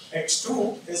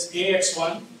 x2 is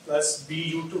ax1 plus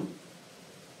bu2.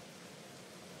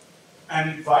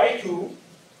 And y2,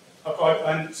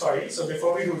 so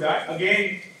before we do that,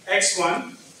 again,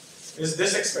 x1 is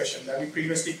this expression that we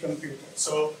previously computed.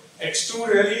 So x2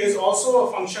 really is also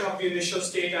a function of the initial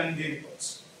state and the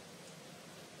inputs.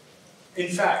 In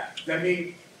fact, let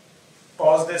me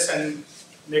pause this and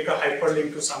make a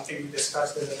hyperlink to something we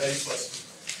discussed in the very first.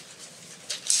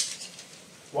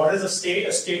 What is a state?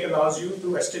 A state allows you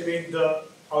to estimate the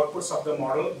outputs of the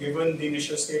model given the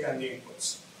initial state and the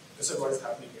inputs. This is what is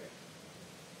happening here.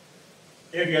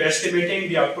 Here we are estimating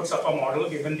the outputs of a model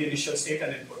given the initial state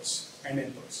and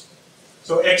inputs.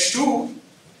 So x2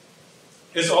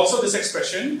 is also this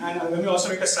expression, and let me also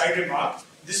make a side remark.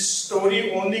 This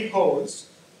story only holds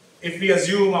if we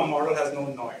assume our model has no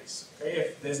noise. Okay?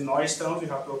 If there's noise terms, we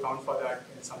have to account for that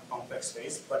in some complex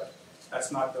ways, but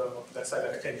that's not that's like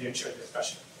a tangential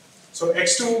discussion. So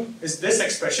x2 is this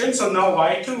expression. So now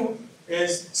y2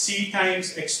 is c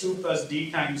times x2 plus d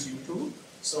times u2.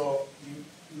 So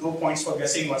no points for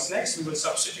guessing what's next. We will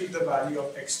substitute the value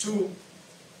of x2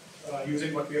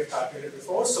 using what we have calculated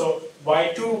before. So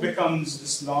y2 becomes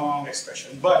this long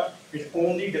expression, but it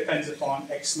only depends upon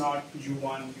x0,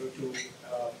 u1, u2,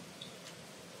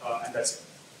 and that's it.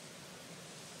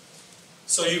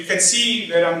 So you can see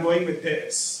where I'm going with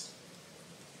this.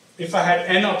 If I had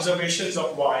n observations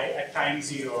of y at time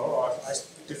 0, or I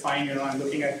define, I'm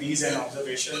looking at these n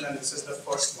observations, and this is the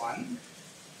first one,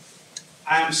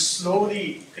 I am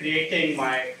slowly creating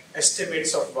my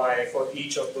estimates of y for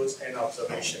each of those n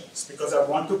observations, because I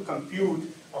want to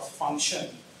compute a function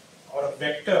or a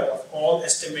vector of all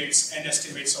estimates, n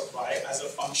estimates of y as a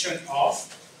function of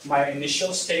my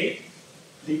initial state,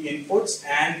 the inputs,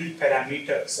 and the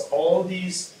parameters. So all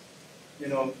these,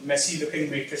 messy looking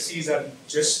matrices are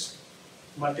just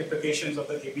multiplications of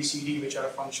the ABCD, which are a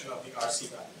function of the RC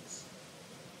values.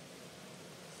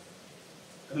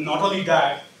 And not only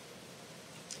that,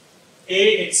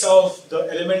 A itself, the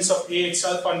elements of A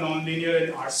itself are nonlinear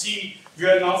in RC. We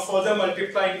are now further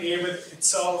multiplying A with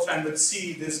itself and with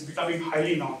C. This is becoming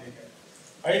highly nonlinear.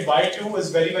 Right? Y2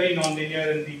 is very, very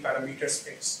nonlinear in the parameter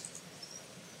space.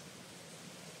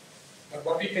 But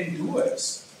what we can do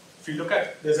is, if you look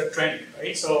at, there's a trend,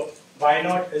 right? So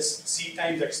y0 is c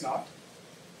times x0,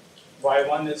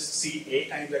 y1 is c8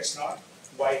 times x0,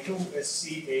 y2 is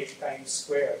c8 times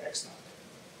square x0.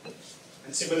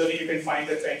 And similarly, you can find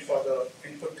the trend for the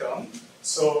input term.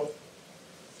 So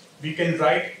we can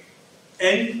write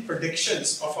n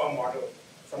predictions of our model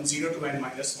from 0 to n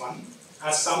minus 1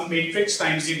 as some matrix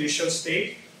times the initial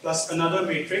state plus another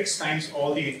matrix times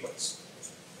all the inputs,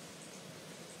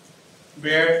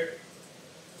 where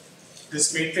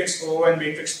this matrix O and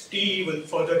matrix T will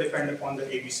further depend upon the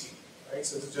ABC, right?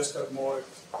 So it's just a more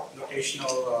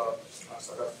notational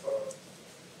sort of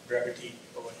brevity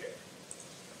over here.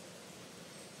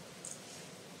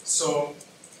 So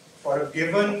for a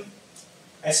given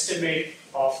estimate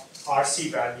of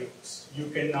RC values,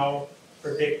 you can now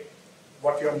predict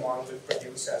what your model will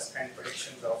produce as n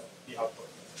predictions of the output.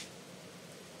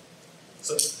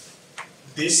 So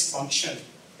this function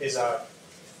is our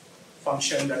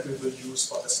function that we will use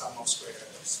for the sum of squared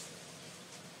errors.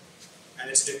 And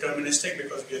it's deterministic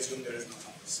because we assume there is no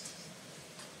noise.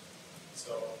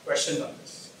 So questions on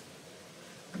this?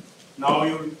 Now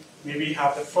you maybe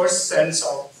have the first sense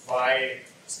of why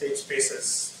state space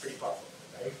is pretty powerful,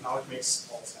 right? Now it makes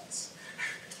all sense.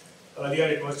 Earlier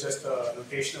it was just a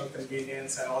notational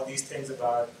convenience and all these things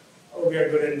about, oh, we are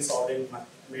good in solving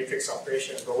matrix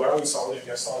operations, but what are we solving?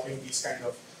 We are solving these kind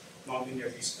of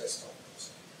nonlinear least squares problems.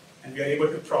 And we are able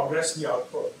to progress the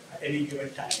output at any given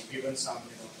time, given some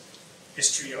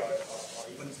history or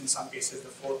even in some cases the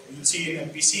fork. You'll see in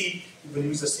MPC, you will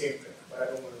use the same trick, but I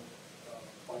don't want to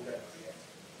point that out yet.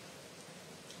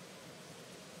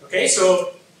 Okay,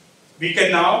 so we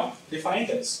can now define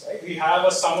this, right? We have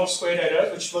a sum of squared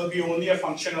errors, which will be only a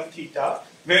function of theta.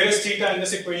 Where is theta in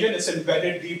this equation? It's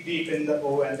embedded deep in the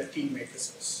O and the T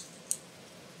matrices.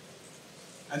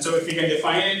 And so if we can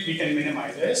define it, we can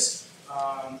minimize this.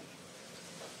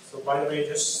 So by the way,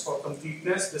 just for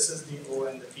completeness, this is the O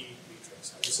and the T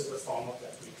matrix. And this is the form of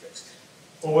that matrix.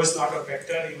 O is not a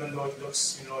vector, even though it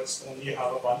looks, it's only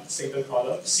have a one single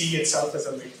column. C itself is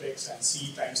a matrix, and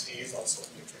C times A is also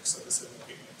a matrix. So this is a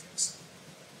big matrix.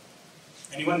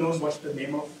 Anyone knows what the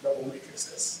name of the O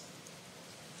matrix is?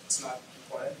 It's not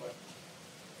important, but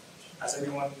has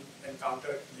anyone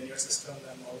encountered linear system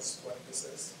and knows what this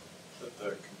is? The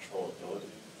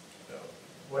controllability. No.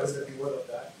 What is the keyword of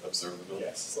that? Observability.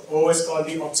 Yes. So O is called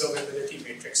the observability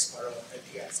matrix for a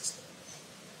LTI system.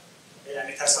 Okay, and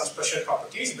it has some special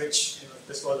properties which, if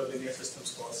this was a linear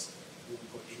systems course, we will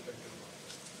go deep into.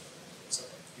 So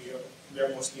we are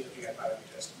mostly looking at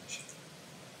parameter estimation.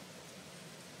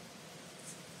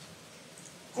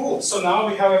 Cool. So now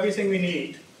we have everything we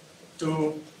need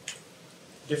to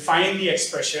define the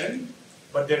expression,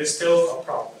 but there is still a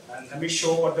problem. And let me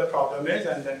show what the problem is,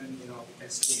 and then we can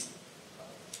see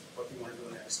what we want to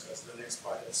do next, because the next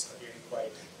part is again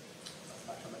quite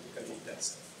mathematically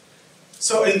intensive.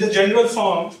 So in the general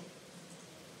form,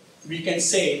 we can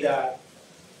say that,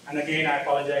 and again I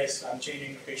apologize, I'm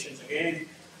changing notations again.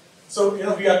 So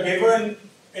we are given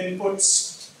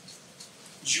inputs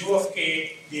u of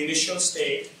k, the initial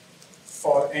state,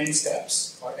 for n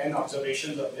steps or n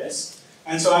observations of this,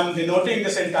 and so I'm denoting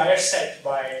this entire set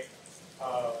by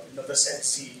the set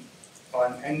C,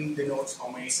 and n denotes how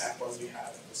many samples we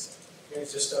have in this set. Okay,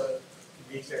 it's just a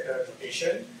Greek letter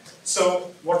notation.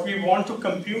 So what we want to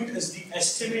compute is the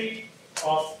estimate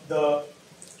of the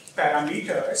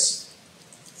parameters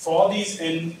for these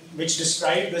n, which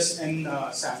describe this n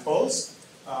samples,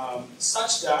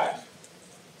 such that,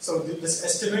 so this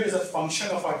estimate is a function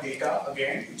of our data,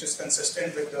 again, which is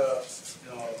consistent with the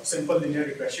simple linear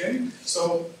regression.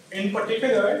 So in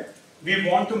particular, we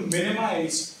want to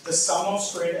minimize the sum of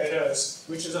squared errors,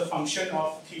 which is a function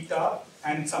of theta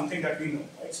and something that we know,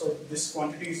 right? So this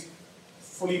quantity is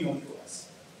fully known to us,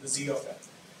 the z of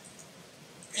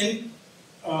n.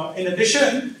 In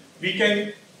addition, we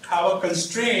can have a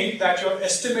constraint that your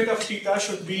estimate of theta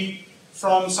should be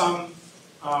from some,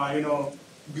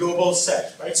 global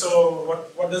set, right? So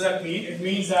what does that mean? It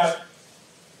means that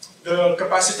the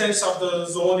capacitance of the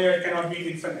zone here cannot be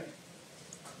infinite.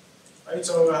 Right?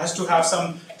 So it has to have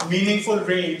some meaningful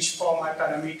range for my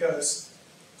parameters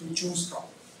to choose from.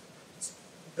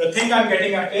 The thing I'm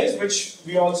getting at is, which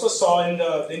we also saw in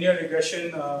the linear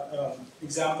regression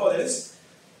example, is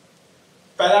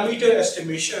parameter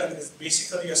estimation is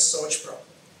basically a search problem.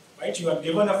 Right? You are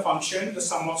given a function, the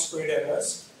sum of squared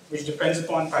errors, which depends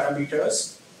upon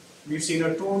parameters. We've seen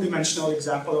a two-dimensional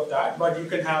example of that, but you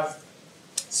can have,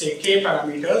 say, k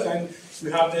parameters, and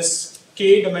you have this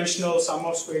k-dimensional sum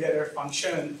of squared error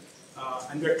function,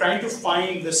 and we're trying to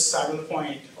find this saddle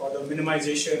point or the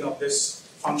minimization of this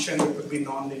function could be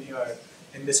nonlinear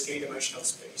in this k-dimensional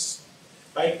space,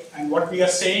 right? And what we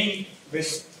are saying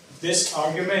with this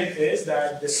argument is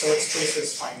that the search space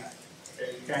is finite.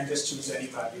 Okay? You can't just choose any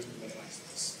value to minimize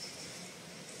this.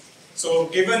 So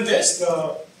given this,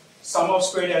 the sum of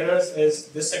squared errors is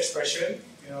this expression,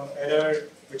 error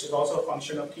which is also a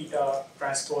function of theta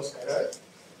transpose error,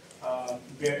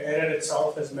 where error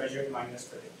itself is measured minus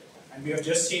predicted. And we have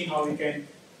just seen how we can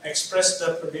express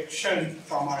the prediction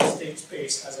from our state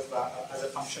space as a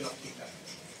function of theta.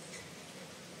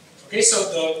 Okay,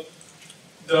 so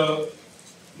the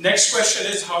next question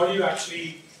is, how do you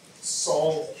actually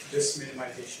solve this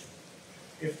minimization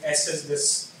if S is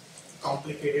this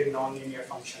complicated nonlinear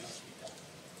function of theta?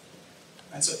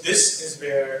 And so this is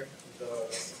where the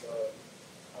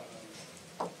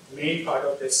main part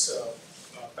of this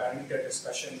parameter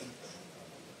discussion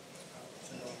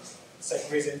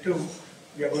segues into.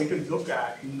 We are going to look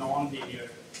at nonlinear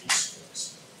least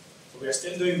squares. So we are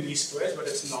still doing least squares, but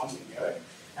it's nonlinear.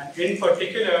 And in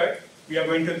particular, we are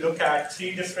going to look at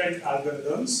 3 different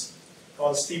algorithms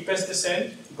called steepest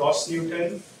descent,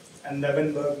 Gauss-Newton, and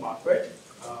Levenberg-Marquardt.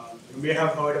 You may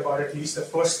have heard about at least the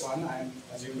first one, I'm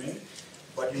assuming,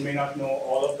 but you may not know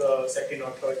all of the second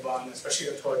or third one, especially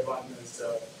the third one is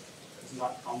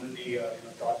not commonly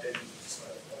taught in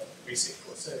sort of basic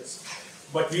courses.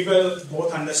 But we will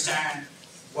both understand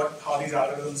how these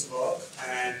algorithms work,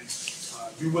 and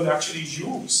we will actually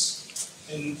use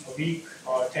in a week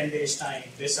or 10 days time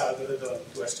this algorithm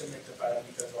to estimate the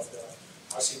parameters of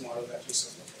the RC model that we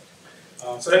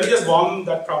submitted. So let me just warm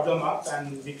that problem up,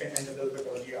 and we can end a little bit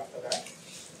early after that.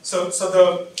 So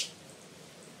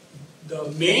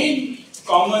the main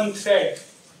common thread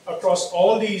across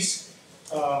all these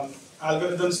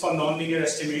algorithms for nonlinear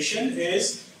estimation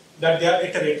is that they are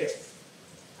iterative.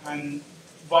 And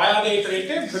why are they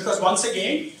iterative? Because once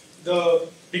again,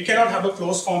 we cannot have a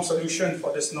closed form solution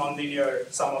for this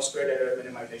nonlinear sum of squared error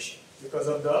minimization because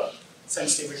of the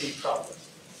sensitivity problem,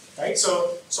 right?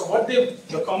 So what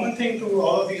the common thing to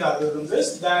all of these algorithms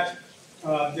is that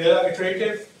they are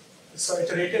iterative. It's an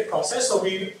iterative process. So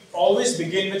we always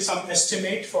begin with some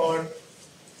estimate for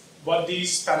what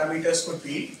these parameters could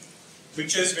be,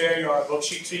 which is where your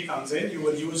worksheet 3 comes in. You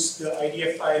will use the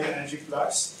IDF file and Energy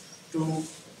Plus to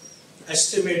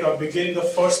estimate or begin the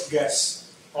first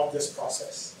guess of this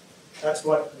process. That's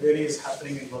what really is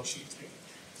happening in worksheet 3.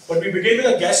 But we begin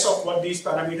with a guess of what these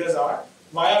parameters are.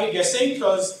 Why are we guessing?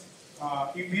 Because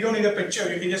we don't need a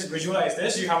picture, you can just visualize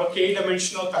this. You have a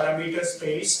k-dimensional parameter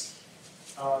space.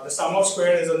 The sum of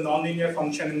squared is a nonlinear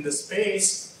function in this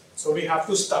space. So we have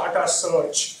to start our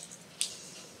search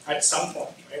at some point.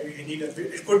 Right?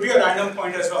 It could be a random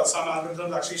point as well. Some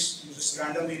algorithms actually just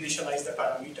randomly initialize the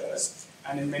parameters.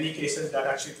 And in many cases, that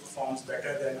actually performs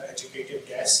better than an educated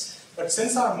guess. But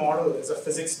since our model is a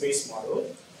physics-based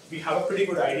model, we have a pretty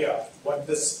good idea what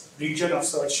this region of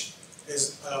search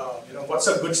is, what's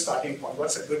a good starting point,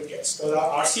 what's a good guess. So the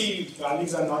RC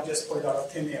values are not just pulled out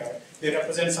of thin air, they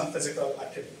represent some physical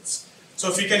attributes. So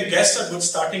if we can guess a good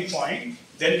starting point,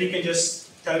 then we can just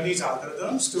tell these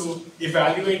algorithms to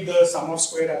evaluate the sum of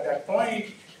squared at that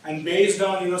point, and based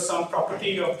on some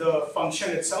property of the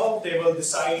function itself, they will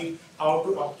decide how to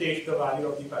update the value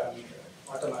of the parameter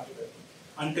automatically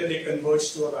until they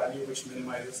converge to a value which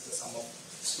minimizes the sum of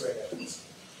squared errors.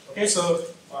 Okay, so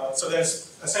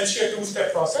there's essentially a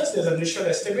 2-step process. There's initial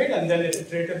estimate, and then it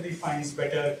iteratively finds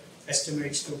better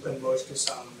estimates to converge to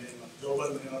some minimum, global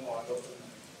minimum or local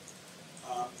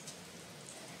minimum.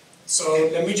 So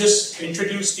let me just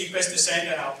introduce steepest descent,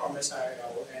 and I'll promise I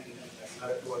will end in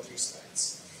another 2 or 3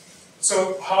 slides.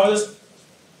 So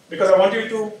because I want you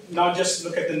to not just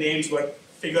look at the names, but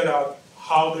figure out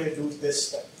how do they do this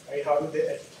step, right? How do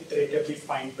they iteratively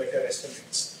find better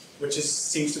estimates, which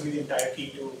seems to be the entire key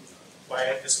to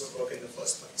why this would work in the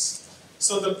first place.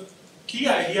 So the key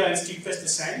idea in steepest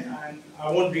descent, and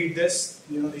I won't read this,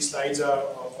 these slides are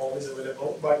always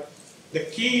available, but the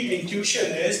key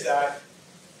intuition is that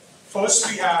first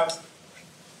we have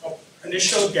an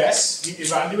initial guess, we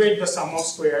evaluate the sum of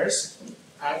squares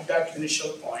at that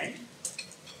initial point.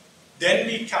 Then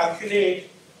we calculate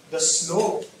the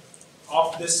slope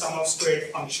of this sum of squared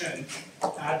function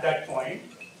at that point.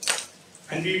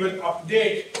 And we will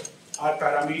update our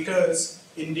parameters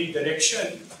in the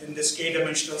direction in this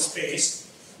k-dimensional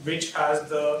space which has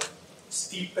the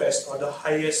steepest or the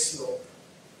highest slope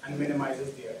and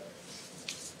minimizes the error.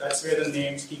 That's where the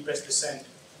name steepest descent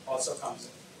also comes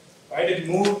in. Right? It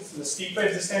moves, the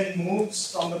steepest descent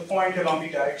moves from the point along the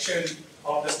direction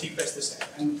of the steepest descent.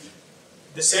 And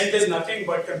descent is nothing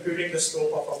but computing the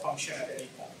slope of a function at any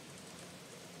point.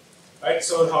 Right?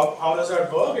 So how does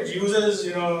that work? It uses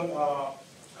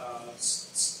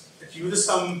it uses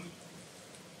some.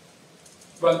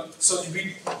 Well, so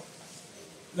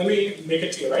let me make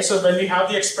it clear, right? So when we have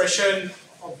the expression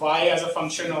of y as a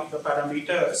function of the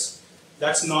parameters,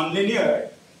 that's nonlinear.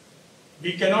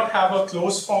 We cannot have a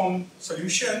closed form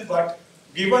solution, but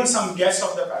given some guess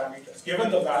of the parameters,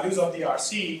 given the values of the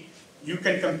RC, you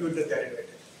can compute the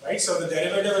derivative, right? So the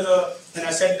derivative is when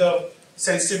I said the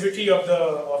sensitivity of the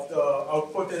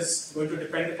output is going to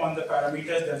depend upon the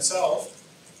parameters themselves.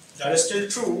 That is still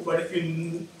true, but if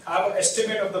you have an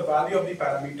estimate of the value of the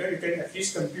parameter, you can at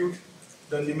least compute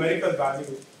the numerical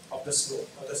value of the slope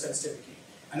or the sensitivity.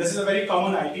 And this is a very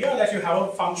common idea that you have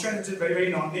a function which is very,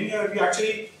 very nonlinear. We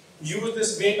actually used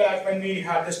this way back when we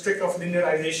had this trick of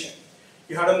linearization.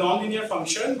 You had a nonlinear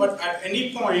function, but at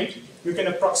any point, you can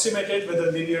approximate it with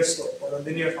a linear slope or a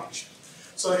linear function.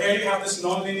 So here you have this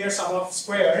nonlinear sum of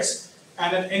squares,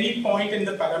 and at any point in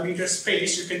the parameter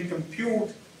space, you can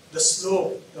compute the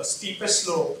slope, the steepest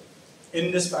slope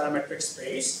in this parametric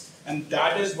space, and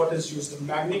that is what is used. The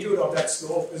magnitude of that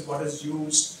slope is what is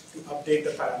used to update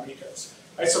the parameters.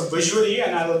 Right, so visually,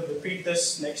 and I will repeat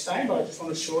this next time, but I just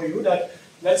want to show you that,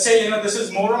 let's say, this is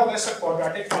more or less a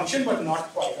quadratic function, but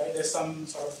not quite, right? There's some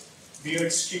sort of weird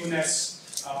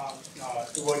skewness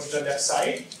towards the left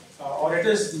side, or it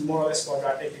is more or less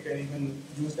quadratic. You can even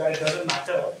use that, it doesn't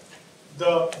matter.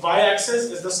 The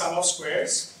y-axis is the sum of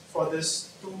squares for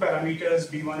this two parameters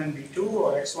b1 and b2,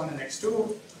 or x1 and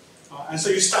x2. And so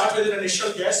you start with an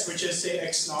initial guess, which is say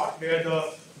x0, where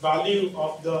the value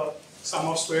of the sum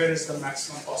of squares is the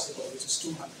maximum possible, which is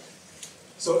 200.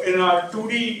 So in our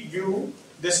 2D view,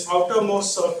 this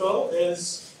outermost circle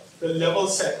is the level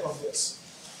set of this.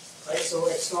 Right? So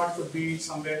x0 could be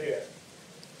somewhere here.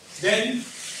 Then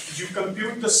you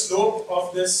compute the slope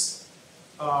of this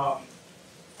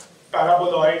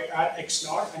paraboloid at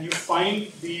x0, and you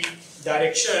find the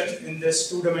direction in this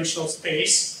two-dimensional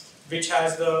space which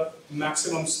has the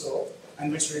maximum slope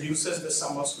and which reduces the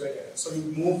sum of square error. So you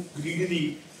move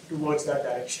greedily towards that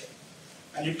direction,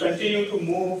 and you continue to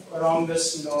move around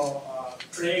this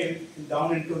trail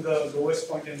down into the lowest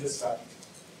point in this valley.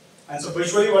 And so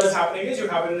visually what is happening is you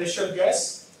have an initial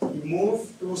guess, you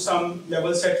move to some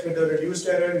level set with a reduced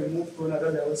error, you move to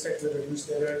another level set with a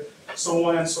reduced error, so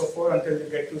on and so forth until you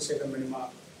get to say the minima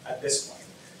at this point.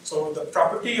 So the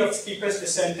property of steepest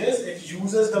descent is it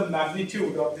uses the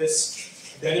magnitude of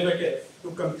this derivative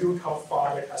to compute how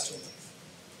far it has to move.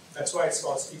 That's why it's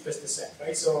called steepest descent,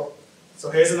 right? So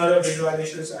here's another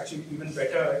visualization that's actually even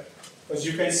better, because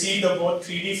you can see the both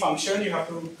 3D function. You have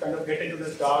to kind of get into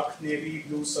this dark navy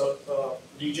blue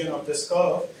region of this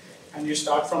curve, and you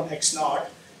start from x0.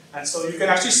 And so you can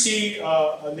actually see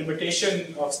a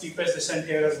limitation of steepest descent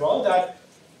here as well, that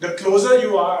the closer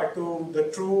you are to the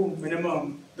true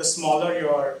minimum, the smaller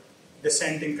your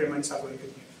descent increments are going to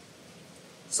be.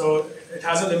 So it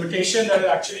has a limitation that it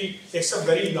actually takes a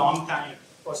very long time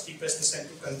for steepest descent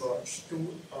to converge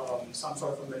to some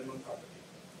sort of a minimum property.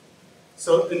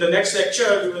 So in the next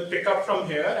lecture, we will pick up from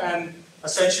here, and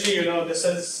essentially, this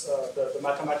is the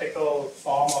mathematical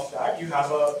form of that. You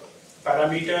have a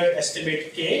parameter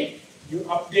estimate k, you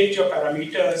update your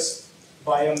parameters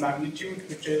by a magnitude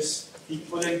which is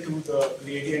equivalent to the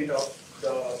gradient of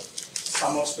the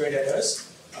sum of squared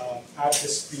errors at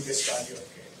this previous value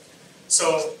of k.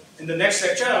 So in the next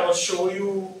lecture, I will show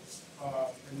you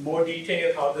in more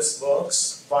detail how this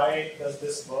works, why does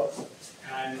this work,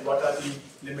 and what are the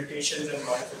limitations and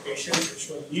modifications which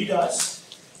will lead us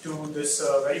to this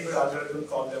very good algorithm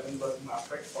called Leavenworth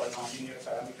matrix for nonlinear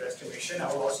parameter estimation.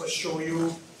 I will also show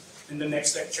you in the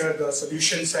next lecture the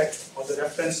solution set or the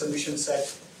reference solution set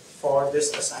for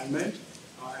this assignment.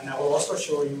 And I will also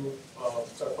show you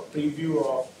sort of a preview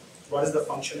of what is the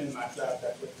function in MATLAB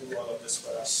that will do all of this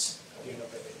for us at the end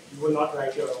of the day. You will not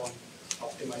write your own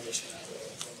optimization algorithm.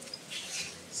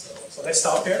 So let's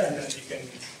stop here, and then we can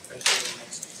continue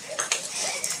next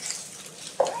week.